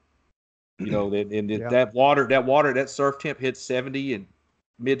 That water, that surf temp hits 70 and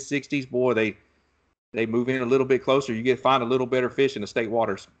mid 60s. Boy, they move in a little bit closer. You find a little better fish in the state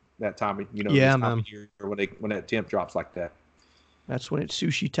waters that time. This time of year when that temp drops like that. That's when it's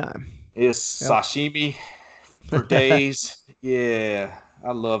sushi time. It's sashimi for days. Yeah,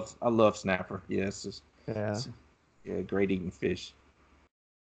 I love snapper. Yeah, it's great eating fish.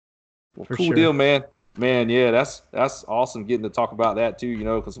 Well, for cool sure. Deal, man. Man, yeah, that's awesome getting to talk about that too.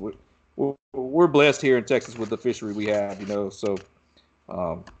 Because we're blessed here in Texas with the fishery we have. So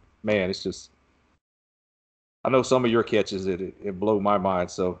man, it's just. I know some of your catches it blow my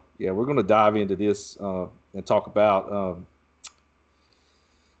mind. So yeah, we're gonna dive into this and talk about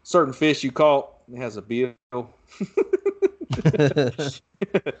certain fish you caught. It has a bill.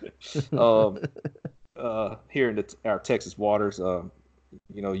 Here in our Texas waters,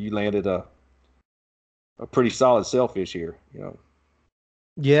 you landed a pretty solid sailfish here.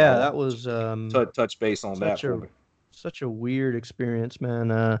 Yeah, that was touch base on that for me. Such a weird experience, man.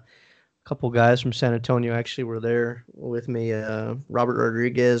 A couple guys from San Antonio actually were there with me. Robert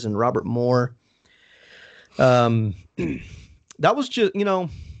Rodriguez and Robert Moore. That was just,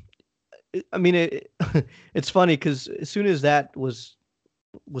 it's funny because as soon as that was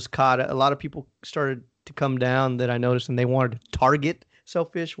caught, a lot of people started to come down that I noticed, and they wanted to target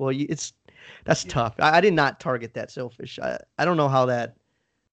sailfish. Well, that's tough. I did not target that sailfish. I don't know how that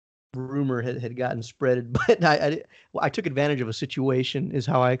rumor had gotten spread, but I took advantage of a situation is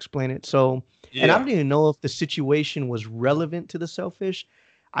how I explain it. So, and I don't even know if the situation was relevant to the sailfish.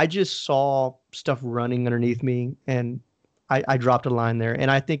 I just saw stuff running underneath me, and I dropped a line there,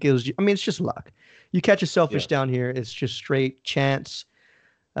 and I think it was, it's just luck. You catch a sailfish down here, it's just straight chance.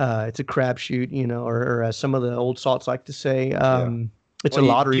 It's a crapshoot, or as some of the old salts like to say, it's a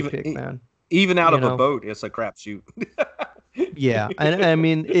lottery pick, man. Even out of a boat, it's a crapshoot. Yeah, and I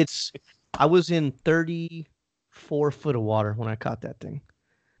mean I was in 34 foot of water when I caught that thing.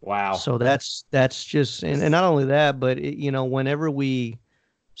 Wow. So that's just, and not only that, but whenever we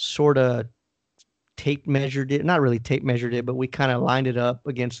sort of not really tape measured it, but we kind of lined it up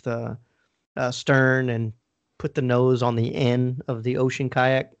against the stern and put the nose on the end of the Ocean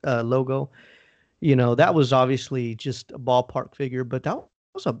Kayak logo. That was obviously just a ballpark figure, but that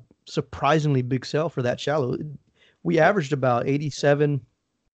was a surprisingly big sail for that shallow. We averaged about 87,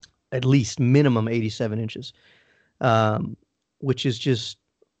 at least minimum 87 inches, which is just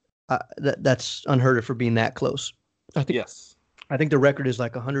that's unheard of for being that close. I think the record is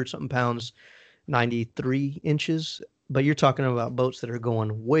like 100 something pounds, 93 inches. But you're talking about boats that are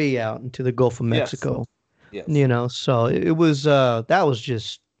going way out into the Gulf of Mexico. Yes. So it was that was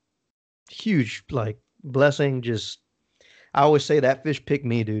just huge, like blessing. Just I always say that fish picked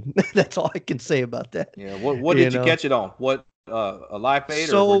me, dude. That's all I can say about that. Yeah. What did you catch it on? What a live bait?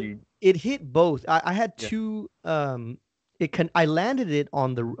 So or were you... it hit both. I had two. I landed it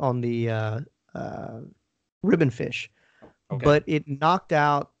on the ribbon fish, but it knocked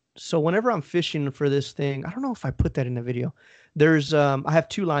out. So whenever I'm fishing for this thing, I don't know if I put that in the video. There's I have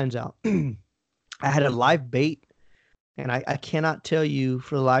two lines out. I had a live bait, and I cannot tell you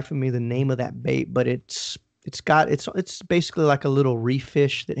for the life of me the name of that bait, but it's basically like a little reef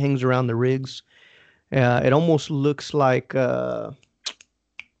fish that hangs around the rigs. It almost looks like a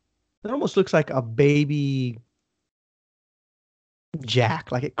baby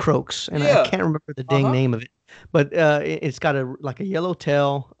jack, like it croaks, and I can't remember the dang name of it, but it's got a yellow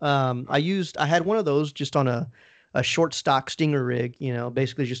tail. I had one of those just on a short stock stinger rig,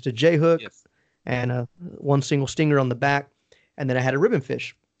 basically just a J hook and one single stinger on the back, and then I had a ribbon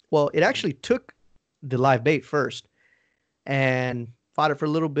fish. Well, it actually took the live bait first and fought it for a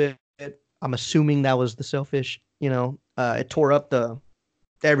little bit. I'm assuming that was the sailfish. It tore up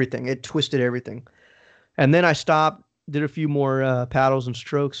everything. It twisted everything, and then I stopped. Did a few more paddles and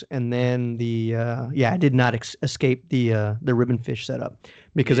strokes, and then I did not escape the ribbon fish setup,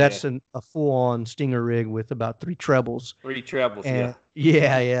 because that's a full-on stinger rig with about 3 trebles. 3 trebles, and,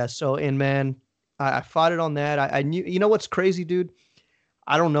 yeah. So, and man, I fought it on that. I knew. You know what's crazy, dude?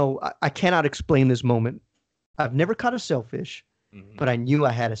 I don't know. I cannot explain this moment. I've never caught a sailfish, but I knew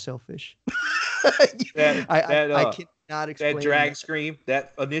I had a sailfish. I cannot explain that drag scream,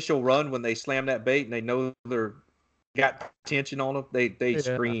 that initial run when they slam that bait and they know they're got tension on them, they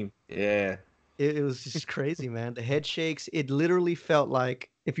scream. Yeah. It was just crazy, man. The head shakes. It literally felt like,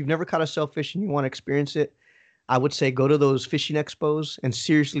 if you've never caught a sailfish and you want to experience it, I would say go to those fishing expos and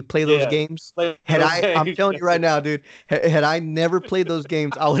seriously play those games. I'm telling you right now, dude, had I never played those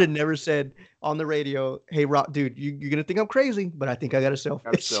games, I would have never said on the radio, "Hey, Rock, dude, you're gonna think I'm crazy, but I think I got a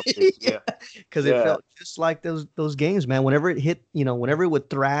sailfish." Because it felt just like those games, man. Whenever it hit, whenever it would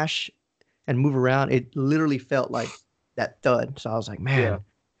thrash and move around, it literally felt like that thud. So I was like, man. Yeah.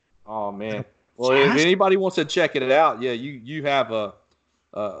 Oh man. Well, if anybody wants to check it out, you have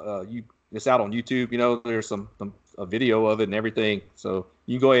it's out on YouTube. There's a video of it and everything. So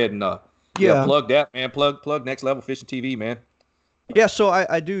you can go ahead and plug that, man. Plug Next Level Fishing TV, man. Yeah. So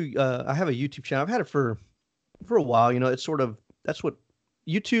I do. I have a YouTube channel. I've had it for a while. It's sort of, that's what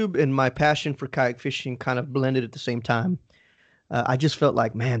YouTube and my passion for kayak fishing kind of blended at the same time. I just felt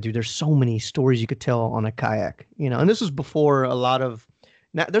like, man, dude, there's so many stories you could tell on a kayak, and this was before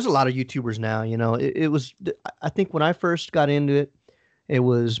now there's a lot of YouTubers now, it was, I think when I first got into it, it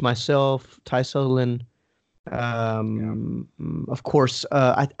was myself, Ty Sutherland. Of course,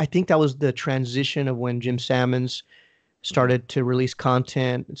 I think that was the transition of when Jim Sammons started to release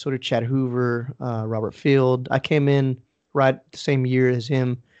content. So did Chad Hoover, Robert Field. I came in right the same year as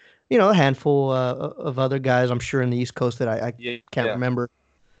him. A handful of other guys, I'm sure, in the East Coast that I can't remember.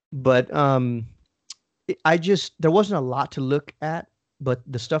 But there wasn't a lot to look at, but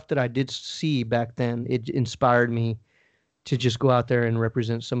the stuff that I did see back then, it inspired me to just go out there and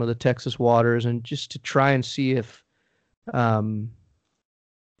represent some of the Texas waters, and just to try and see if I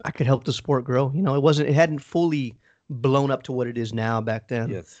could help the sport grow. It hadn't fully blown up to what it is now back then.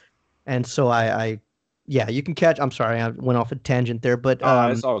 Yes. And so you can catch. I'm sorry, I went off a tangent there, but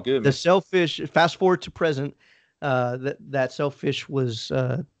it's all good, man. The sailfish. Fast forward to present. That sailfish was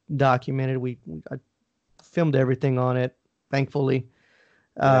documented. I filmed everything on it, thankfully,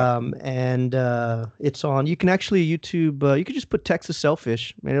 and it's on. You can actually YouTube. You can just put Texas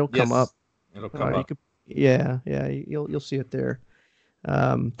sailfish, and it'll come up. It'll come up. You'll see it there.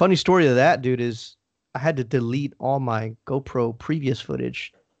 Funny story of that, dude, is I had to delete all my GoPro previous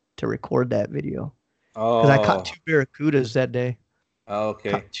footage to record that video. Because I caught 2 barracudas that day.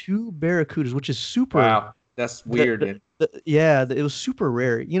 Okay. Caught 2 barracudas, which is super. Wow. That's weird. It was super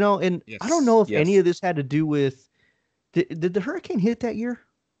rare. And I don't Yes. know if any Yes. of this had to do with did the hurricane hit that year?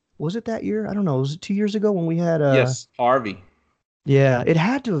 Was it that year? I don't know. Was it 2 years ago when we had Yes. Harvey. yeah, it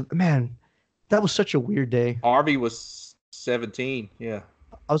had to, man. That was such a weird day. Harvey was 17. Yeah.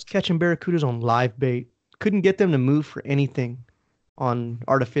 I was catching barracudas on live bait. Couldn't get them to move for anything on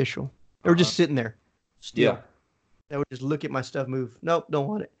artificial. They were Uh-huh. just sitting there still. Yeah. They would just look at my stuff move. Nope, don't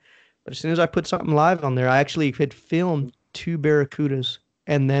want it. But as soon as I put something live on there, I actually had filmed 2 barracudas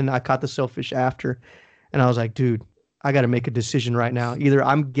and then I caught the sailfish after. And I was like, dude, I got to make a decision right now. Either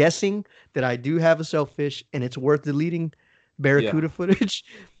I'm guessing that I do have a sailfish and it's worth deleting barracuda footage.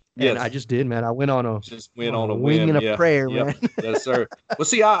 And I Yes. just did, man. I went on a Just went on a wing whim. and a Yeah. prayer, Yep. man. Yes, sir. Well,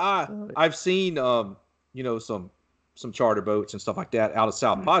 see, I've seen some charter boats and stuff like that out of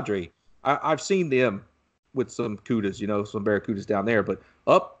South Padre. I've seen them with some cudas, some barracudas down there. But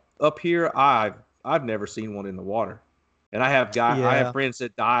up here, I've never seen one in the water. And I have Yeah. friends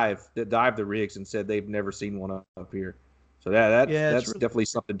that dive the rigs and said they've never seen one up here. So that's Yeah, that's definitely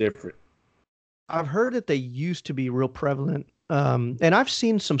something different. I've heard that they used to be real prevalent. And I've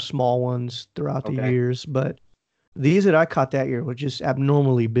seen some small ones throughout the Okay. years, but these that I caught that year were just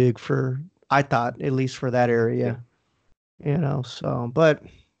abnormally big I thought, at least for that area, but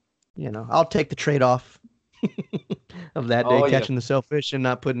I'll take the trade-off of that day Oh yeah. catching the sailfish and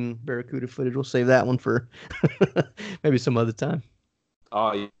not putting barracuda footage. We'll save that one for maybe some other time.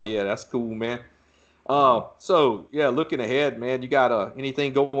 Oh yeah, that's cool, man. So yeah, looking ahead, man, you got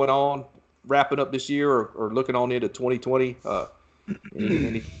anything going on wrapping up this year or looking on into 2020?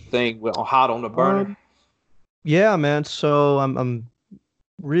 Anything hot on the burner? Yeah, man. So I'm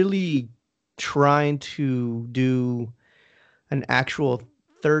really trying to do an actual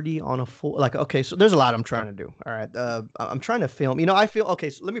 30 on a full, like, okay, so there's a lot I'm trying to do. All right. I'm trying to film, I feel, okay,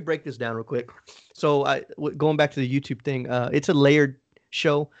 so let me break this down real quick. So going back to the YouTube thing, it's a layered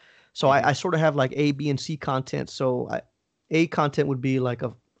show. So I sort of have like A, B, and C content. So A content would be like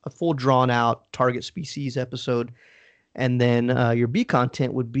a full drawn out target species episode. And then your B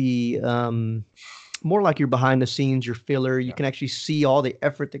content would be more like your behind the scenes, your filler. You can actually see all the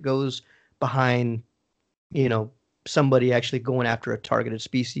effort that goes behind, somebody actually going after a targeted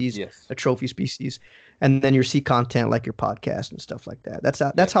species, a trophy species. And then your C content, like your podcast and stuff like that.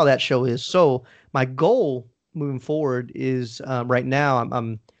 That's how that show is. So my goal moving forward is right now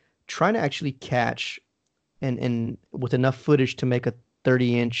I'm trying to actually catch and with enough footage to make a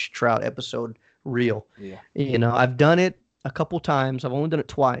 30-inch trout episode reel. Yeah. I've done it a couple times. I've only done it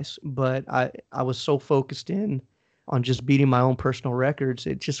twice, but I was so focused in on just beating my own personal records.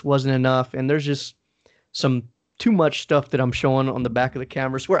 It just wasn't enough. And there's just some too much stuff that I'm showing on the back of the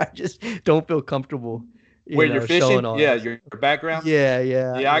cameras where I just don't feel comfortable. Where you're fishing? Yeah, your background? Yeah.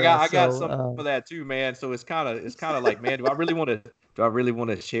 Yeah, I got some of that too, man. So it's kind of like, man, do I really want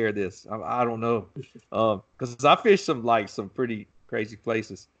to share this? I don't know. Because I fished some pretty crazy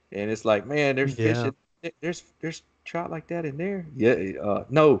places. And it's like, man, there's fishing. There's trout like that in there. Yeah.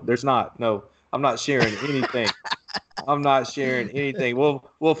 No, there's not. No, I'm not sharing anything. I'm not sharing anything.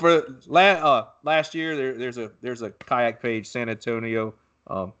 Well, for last year, there's a kayak page, San Antonio.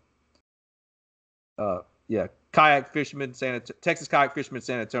 Kayak Fisherman, Texas Kayak Fisherman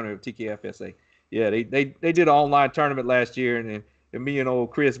San Antonio, TKFSA. Yeah, they did an online tournament last year, and me and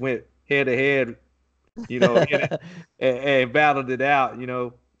old Chris went head to head, and battled it out,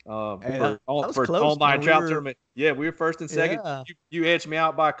 for online trout tournament. Yeah, we were first and second. Yeah. You edged me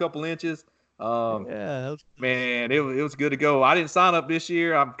out by a couple inches. Yeah, man, it was good to go. I didn't sign up this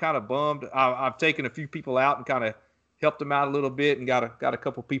year. I'm kind of bummed. I've taken a few people out and kind of helped them out a little bit, and got a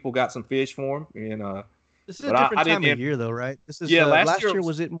couple people got some fish for them. And this is a different time of year, though, right? This is last year.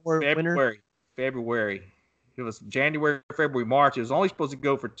 Was it more winter? February. It was January, February, March. It was only supposed to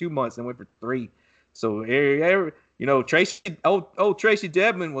go for 2 months and went for 3. So Tracy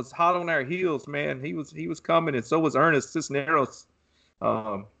Debman was hot on our heels, man. He was coming, and so was Ernest Cisneros.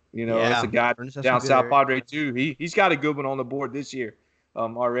 That's a guy down South Padre too. He's got a good one on the board this year,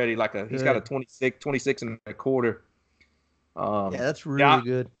 already. He's got a 26 and a quarter. That's really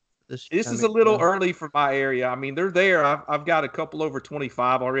good. This is a little early for my area. I mean, they're there. I've got a couple over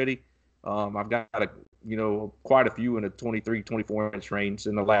 25 already. I've got quite a few in the 23, 24-inch range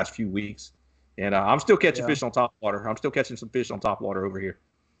in the last few weeks, and I'm still catching fish on top water. I'm still catching some fish on top water over here.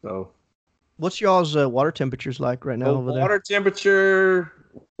 So, what's y'all's water temperatures like right now over there? Water temperature.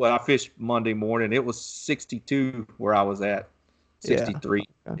 Well, I fished Monday morning. It was 62 where I was at. 63.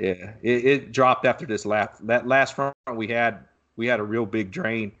 Yeah. It dropped after that last front we had a real big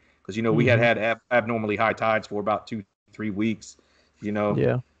drain because we had abnormally high tides for about 2-3 weeks. you know.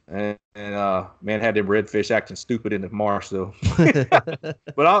 Yeah. And man, had them redfish acting stupid in the marsh though.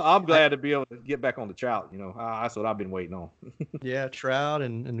 But I'm glad to be able to get back on the trout. You know, that's what I've been waiting on. Yeah, trout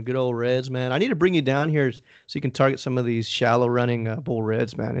and good old reds, man. I need to bring you down here so you can target some of these shallow running bull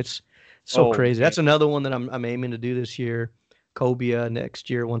reds, man. It's so crazy. Man. That's another one that I'm aiming to do this year. Cobia next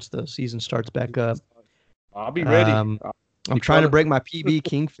year once the season starts back up. I'll be ready. I'm trying to break my PB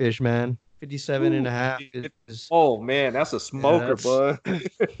kingfish, man. 57 and a half is, oh man, that's a smoker, bud.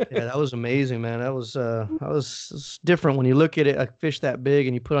 Yeah, that was amazing, man. That was different when you look at it, a fish that big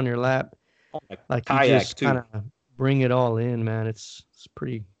and you put on your lap, like you just kind of bring it all in, man. It's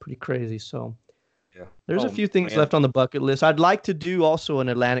pretty crazy. So yeah, there's a few things left on the bucket list. I'd like to do also an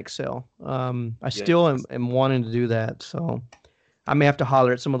Atlantic sail. I still am wanting to do that. So I may have to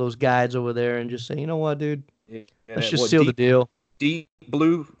holler at some of those guides over there and just say, you know what, dude, let's just seal the deal. Deep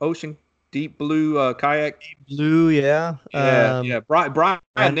blue ocean. Deep blue kayak. Deep blue, yeah. Yeah. Brian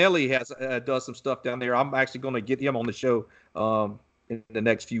Nelly does some stuff down there. I'm actually going to get him on the show in the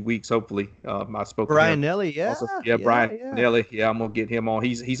next few weeks, hopefully. I spoke to Brian him. Nelly, yeah. Also, Brian Nelly. Yeah, I'm going to get him on.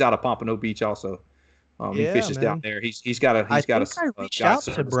 He's out of Pompano Beach also. He fishes down there. He's got a. I reached out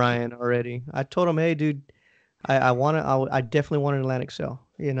to Brian already. I told him, hey, dude, I definitely want an Atlantic sail.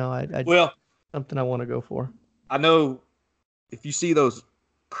 You know, something I want to go for. I know if you see those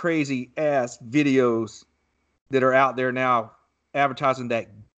crazy ass videos that are out there now advertising that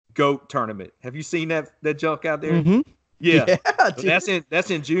goat tournament. Have you seen that junk out there? Mm-hmm. Yeah that's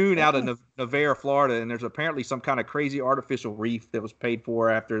in June out of Navarre, Florida, and there's apparently some kind of crazy artificial reef that was paid for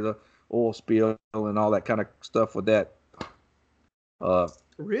after the oil spill and all that kind of stuff with that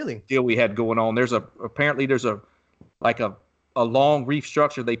really deal we had going on. There's a long reef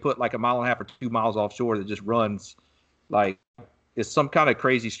structure they put like 1.5 miles or 2 miles offshore that just runs like it's some kind of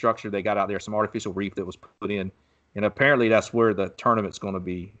crazy structure they got out there, some artificial reef that was put in. And apparently that's where the tournament's going to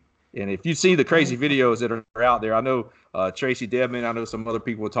be. And if you see the crazy videos that are out there, I know Tracy Dedman, I know some other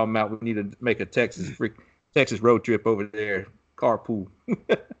people were talking about we need to make a Texas road trip over there, carpool.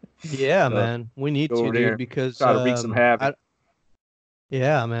 Yeah, man. We need to, dude, because try to wreak some havoc.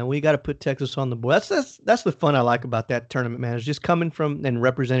 Yeah, man. We got to put Texas on the board. That's the fun I like about that tournament, man. It's just coming from and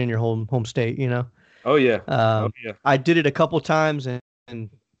representing your home state, you know. Oh yeah. I did it a couple times and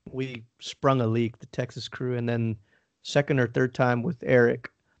we sprung a leak, the Texas crew, and then second or third time with Eric,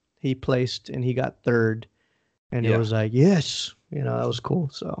 he placed and he got third, and it was like, yes, you know, that was cool.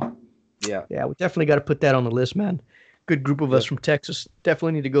 So yeah, we definitely got to put that on the list, man. Good group of us from Texas.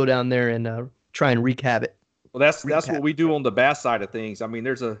 Definitely need to go down there and try and wreak havoc. Well, that's what we do on the bass side of things. I mean,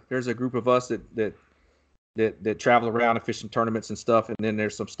 there's a group of us that travel around and fish in tournaments and stuff, and then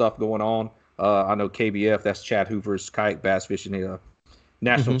there's some stuff going on. I know KBF, that's Chad Hoover's kayak bass fishing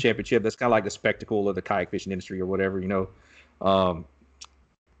national championship. That's kind of like the spectacle of the kayak fishing industry or whatever, you know.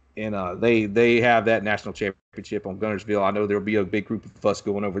 And they have that national championship on Gunnersville. I know there'll be a big group of us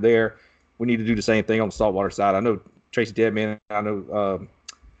going over there. We need to do the same thing on the saltwater side. I know Tracy Dedman. I know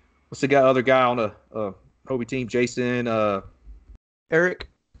what's the other guy on the Hobie team? Jason. Eric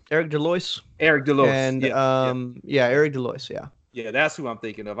Delois. Eric Delois. And Eric Delois. Yeah. Yeah, that's who I'm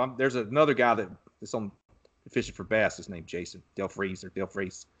thinking of. There's another guy that's on fishing for bass. His name Jason Del Fries.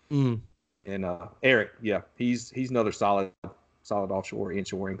 Mm. And Eric, he's another solid offshore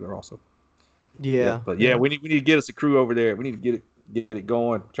inshore angler also. Yeah. But we need to get us a crew over there. We need to get it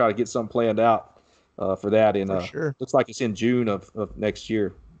going. Try to get something planned out for that. And sure. Looks like it's in June of next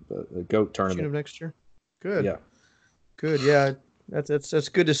year, the goat tournament. June of next year. Good. Yeah. Good. Yeah. That's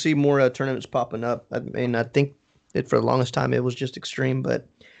good to see more tournaments popping up. I mean, I think for the longest time it was just extreme, but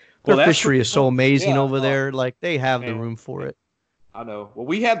their fishery is so amazing over there. Like they have the room for it. I know. Well,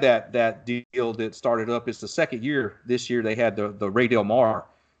 we had that deal that started up. It's the second year. This year they had the Ray Del Mar.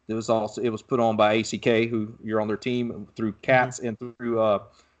 It was put on by ACK, who you're on their team through Cats and through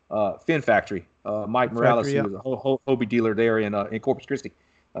Fin Factory. Mike Morales, who was a Hobie dealer there in Corpus Christi,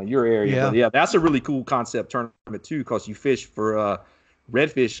 your area. Yeah. But that's a really cool concept tournament too, because you fish for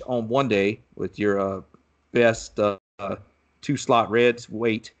redfish on one day with your best 2-slot reds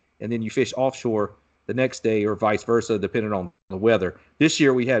weight, and then you fish offshore the next day or vice versa, depending on the weather. This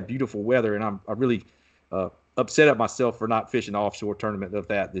year we had beautiful weather, and I'm really upset at myself for not fishing an offshore tournament of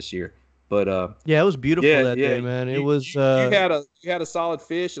that this year. But it was beautiful that day, man. It was. You had a solid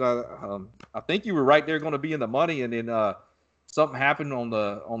fish, and I think you were right there going to be in the money, and then something happened on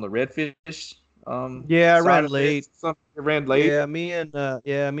the redfish. I ran late. It ran late. Yeah, me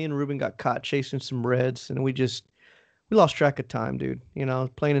and Ruben got caught chasing some reds, and we lost track of time, dude. You know,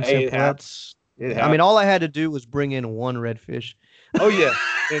 plain and simple. I mean, all I had to do was bring in one redfish. Oh yeah,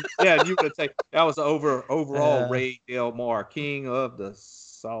 and you would say that was the overall Ray Del Mar, king of the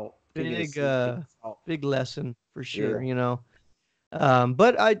salt. Big lesson for sure. Yeah. You know.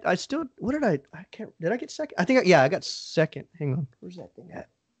 But I still, what did I can't, did I get second? I think, I got second. Hang on. Where's that thing at?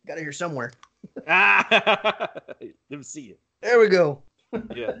 Got it here somewhere. Let me see it. There we go.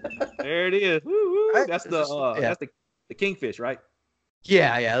 Yeah, there it is. Woo-woo. Right. That's that's the kingfish, right?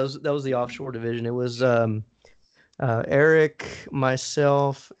 Yeah. That was the offshore division. It was, Eric,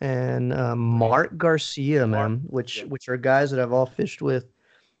 myself, and Mark Garcia, man, which are guys that I've all fished with.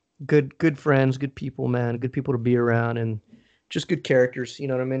 Good friends, good people, man. Good people to be around, and just good characters. You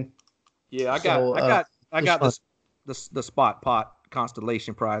know what I mean? Yeah, I got the spot pot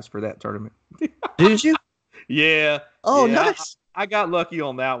constellation prize for that tournament. Did you? Yeah. Oh, yeah, nice. I got lucky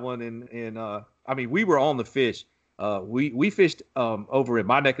on that one, and I mean, we were on the fish. We fished over in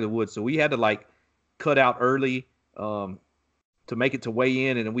my neck of the woods, so we had to like cut out early to make it to weigh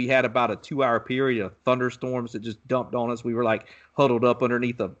in, and we had about a 2-hour period of thunderstorms that just dumped on us. We were like huddled up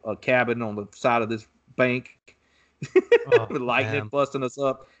underneath a cabin on the side of this bank. With lightning busting us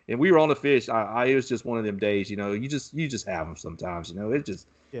up, and we were on the fish. It was just one of them days, you know. You just have them sometimes, you know. It just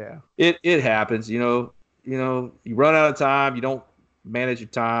it happens, you know. You run out of time. You don't manage your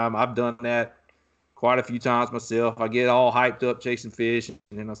time. I've done that quite a few times myself. I get all hyped up chasing fish, and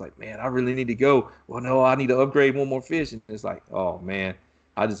then I was like, man, I really need to go. Well, no, I need to upgrade one more fish, and it's like, oh man,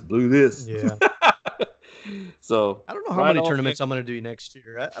 I just blew this. Yeah. So I don't know how many tournaments I'm going to do next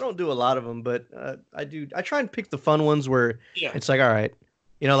year. I don't do a lot of them, but I try and pick the fun ones where it's like, all right,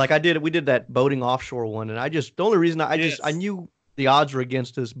 you know, like we did that boating offshore one, and the only reason I knew the odds were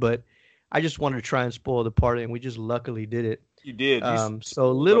against us, but I just wanted to try and spoil the party, and we just luckily did it. You did.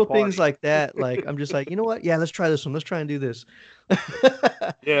 So little things like that, like I'm just like, you know what? Yeah, let's try this one. Let's try and do this.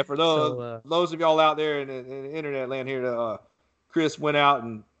 Yeah, for those of y'all out there in the internet land here, Chris went out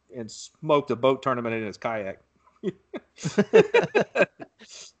and smoked a boat tournament in his kayak.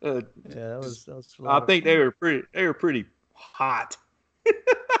 That was I think they were pretty hot.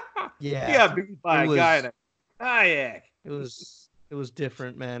 Yeah, beat by a guy in a kayak. It was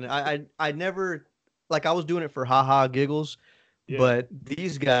different, man. I never, like, I was doing it for haha giggles, but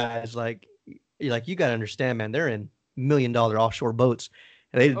these guys, like you got to understand, man, they're in $1 million offshore boats,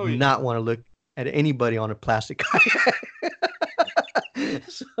 and they do not want to look at anybody on a plastic kayak.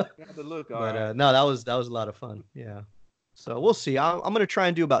 So, no, that was a lot of fun. Yeah. So we'll see. I'm going to try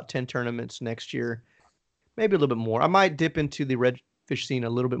and do about 10 tournaments next year, maybe a little bit more. I might dip into the redfish scene a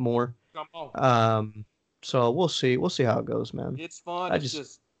little bit more. So we'll see. We'll see how it goes, man. It's fun. It's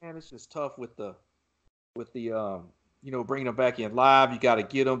just tough with the bringing them back in live. You got to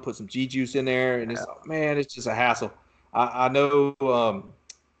get them, put some G juice in there, and it's just a hassle. I know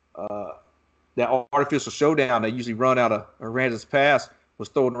that artificial showdown they usually run out of Aransas Pass was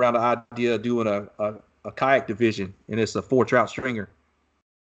throwing around the idea of doing a kayak division, and it's a 4-trout stringer.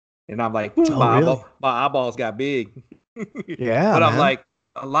 And I'm like, my eyeballs got big. Yeah, but I'm like,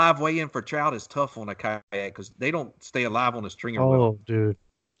 a live weigh-in for trout is tough on a kayak because they don't stay alive on the stringer. Oh, dude.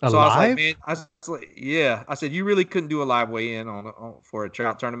 So I was like, man, I said, you really couldn't do a live weigh-in for a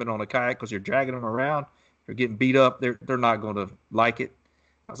trout tournament on a kayak because you're dragging them around. They're getting beat up. They're not going to like it.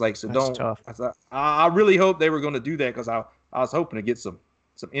 I was like, so that's don't. Tough. I really hope they were going to do that because I was hoping to get some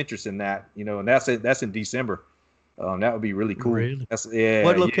interest in that, you know, and that's in December. That would be really cool. Really?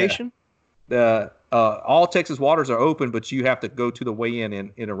 What location? All Texas waters are open, but you have to go to the weigh-in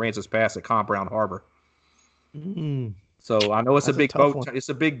in Aransas Pass at Con Brown Harbor. So I know it's a big boat. It's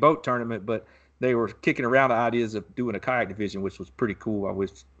a big boat tournament, but they were kicking around the ideas of doing a kayak division, which was pretty cool. I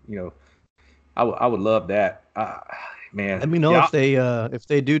wish, you know, I would love that. Man, let me know if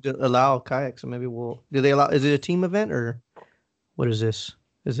they do allow kayaks. So maybe do they allow? Is it a team event or what is this?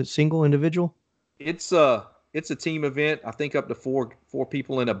 Is it single, individual? It's a team event. I think up to four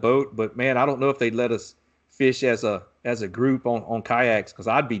people in a boat. But man, I don't know if they'd let us fish as a group on kayaks because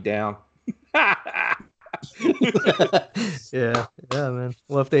I'd be down. yeah, man.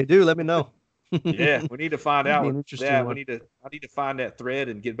 Well, if they do, let me know. Yeah, we need to find out that. One. I need to find that thread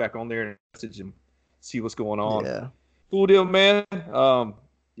and get back on there and message them, see what's going on. Yeah. Cool deal, man.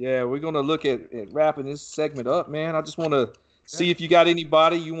 We're gonna look at wrapping this segment up, man. I just want to see if you got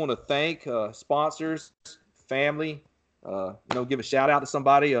anybody you want to thank, sponsors, family. Give a shout out to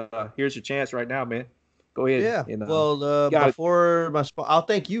somebody. Here's your chance right now, man. Go ahead. Yeah. Before my I'll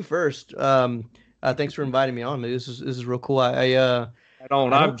thank you first. Thanks for inviting me on. This is real cool.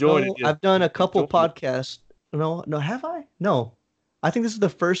 I'm joining you. I've done a couple podcasts. No, have I? No. I think this is the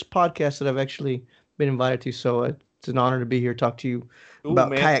first podcast that I've actually been invited to. So it's an honor to be here, talk to you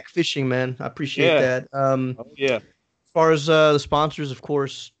about kayak fishing, man. I appreciate that. far as the sponsors, of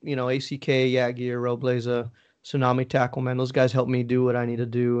course, ACK, Yak Gear, Roadblazer, Tsunami Tackle, man, those guys help me do what I need to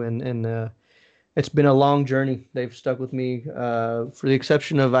do, and it's been a long journey. They've stuck with me, for the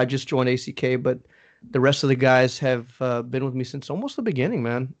exception of I just joined ACK, but the rest of the guys have been with me since almost the beginning,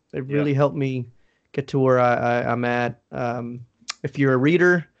 man. They've really helped me get to where I'm at. If you're a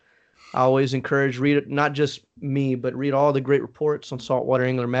reader, I always encourage read it, not just me, but read all the great reports on Saltwater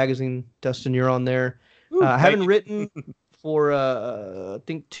Angler Magazine. Dustin, you're on there. Ooh, I haven't written for I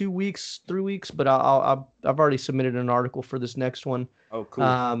think 2 weeks, 3 weeks, but I've already submitted an article for this next one. Oh, cool.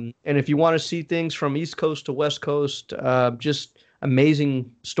 And if you want to see things from East Coast to West Coast, just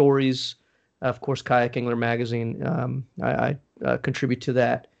amazing stories. Of course, Kayak Angler Magazine. I contribute to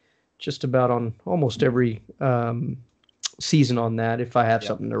that just about on almost every season on that if I have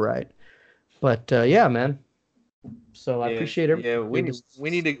something to write. But yeah, man. So I appreciate everything. Yeah, we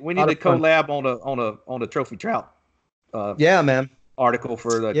need to collab on a trophy trout. Yeah, man. Article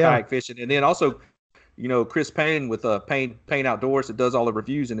for the kayak fishing, and then also, Chris Payne with Payne Outdoors that does all the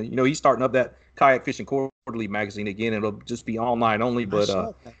reviews, and he's starting up that Kayak Fishing Quarterly magazine again. It'll just be online only, but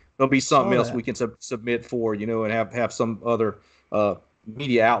there'll be something else we can submit for, and have some other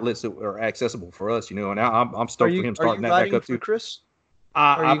media outlets that are accessible for us, and I'm stoked for him starting that back up too. Chris?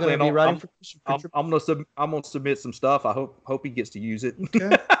 Are you going to be writing for Chris? I'm gonna submit some stuff. I hope he gets to use it.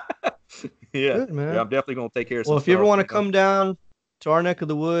 Okay. Yeah, good, man. Yeah, I'm definitely gonna take care of some if you ever want to come down to our neck of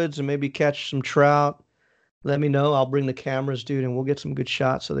the woods and maybe catch some trout, let me know. I'll bring the cameras, dude, and we'll get some good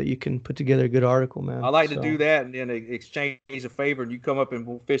shots so that you can put together a good article, man. I like to do that, and then exchange a favor, and you come up and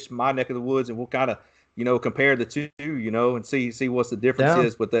we'll fish my neck of the woods, and we'll kind of compare the two, and see what's the difference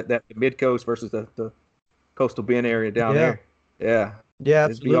is with that mid coast versus the coastal bend area down there. Yeah,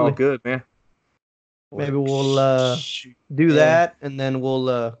 absolutely. It'd be all good, man. Maybe we'll do that, and then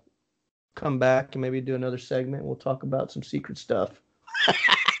we'll come back and maybe do another segment. We'll talk about some secret stuff.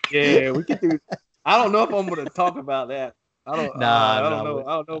 Yeah, we could do. I don't know if I'm going to talk about that. I don't know. I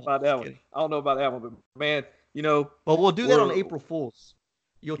don't know about that one. I don't know about that one, but man, Well, we'll do that on April Fools.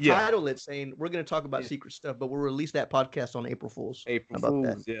 You'll title it saying we're going to talk about secret stuff, but we'll release that podcast on April Fools. April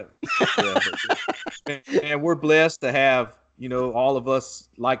Fools, and we're blessed to have all of us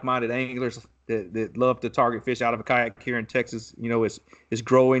like-minded anglers that love to target fish out of a kayak here in Texas. Is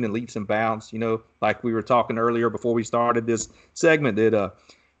growing in leaps and bounds. Like we were talking earlier before we started this segment, that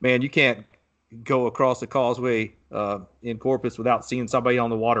man, you can't go across the causeway in Corpus without seeing somebody on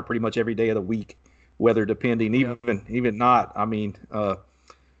the water pretty much every day of the week, weather depending, even not. I mean,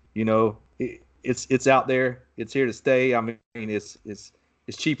 it's out there. It's here to stay. I mean, it's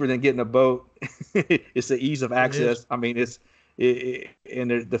cheaper than getting a boat. It's the ease of access. I mean,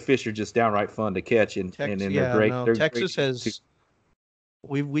 and the fish are just downright fun to catch, and they're great. No, Texas has.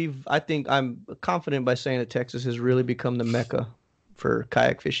 I think I'm confident by saying that Texas has really become the mecca for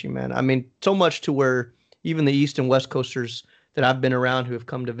kayak fishing, man. I mean, so much to where even the East and West Coasters that I've been around who have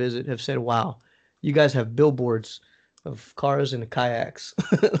come to visit have said, "Wow, you guys have billboards of cars and kayaks."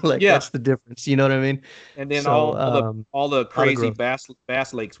 That's the difference. You know what I mean? And then all the crazy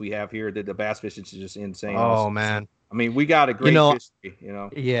bass lakes we have here, the bass fishing is just insane. Oh man. I mean, we got a great history,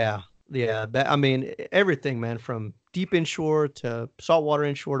 Yeah. I mean, everything, man, from deep inshore to saltwater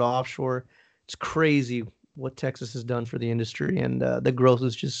inshore to offshore. It's crazy what Texas has done for the industry, and the growth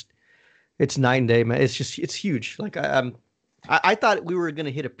is it's night and day, man. It's huge. Like I thought we were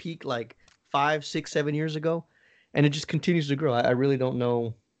gonna hit a peak like 5, 6, 7 years ago, and it just continues to grow. I really don't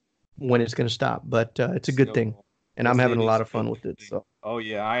know when it's gonna stop, but it's a good thing, and I'm having a lot of fun with it. So. Oh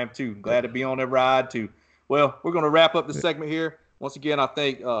yeah, I am too. Glad to be on that ride too. Well, we're going to wrap up the segment here. Once again, I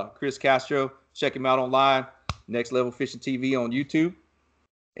thank Chris Castro. Check him out online, Next Level Fishing TV on YouTube.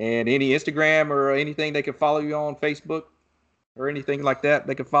 And any Instagram or anything they can follow you on, Facebook or anything like that,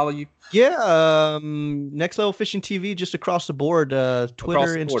 they can follow you? Yeah, Next Level Fishing TV just across the board.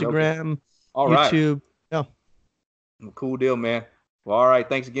 Twitter, Instagram, YouTube. Yeah. Cool deal, man. Well, all right.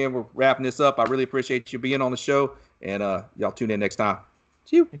 Thanks again. We're wrapping this up. I really appreciate you being on the show. And y'all tune in next time.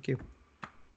 See you. Thank you.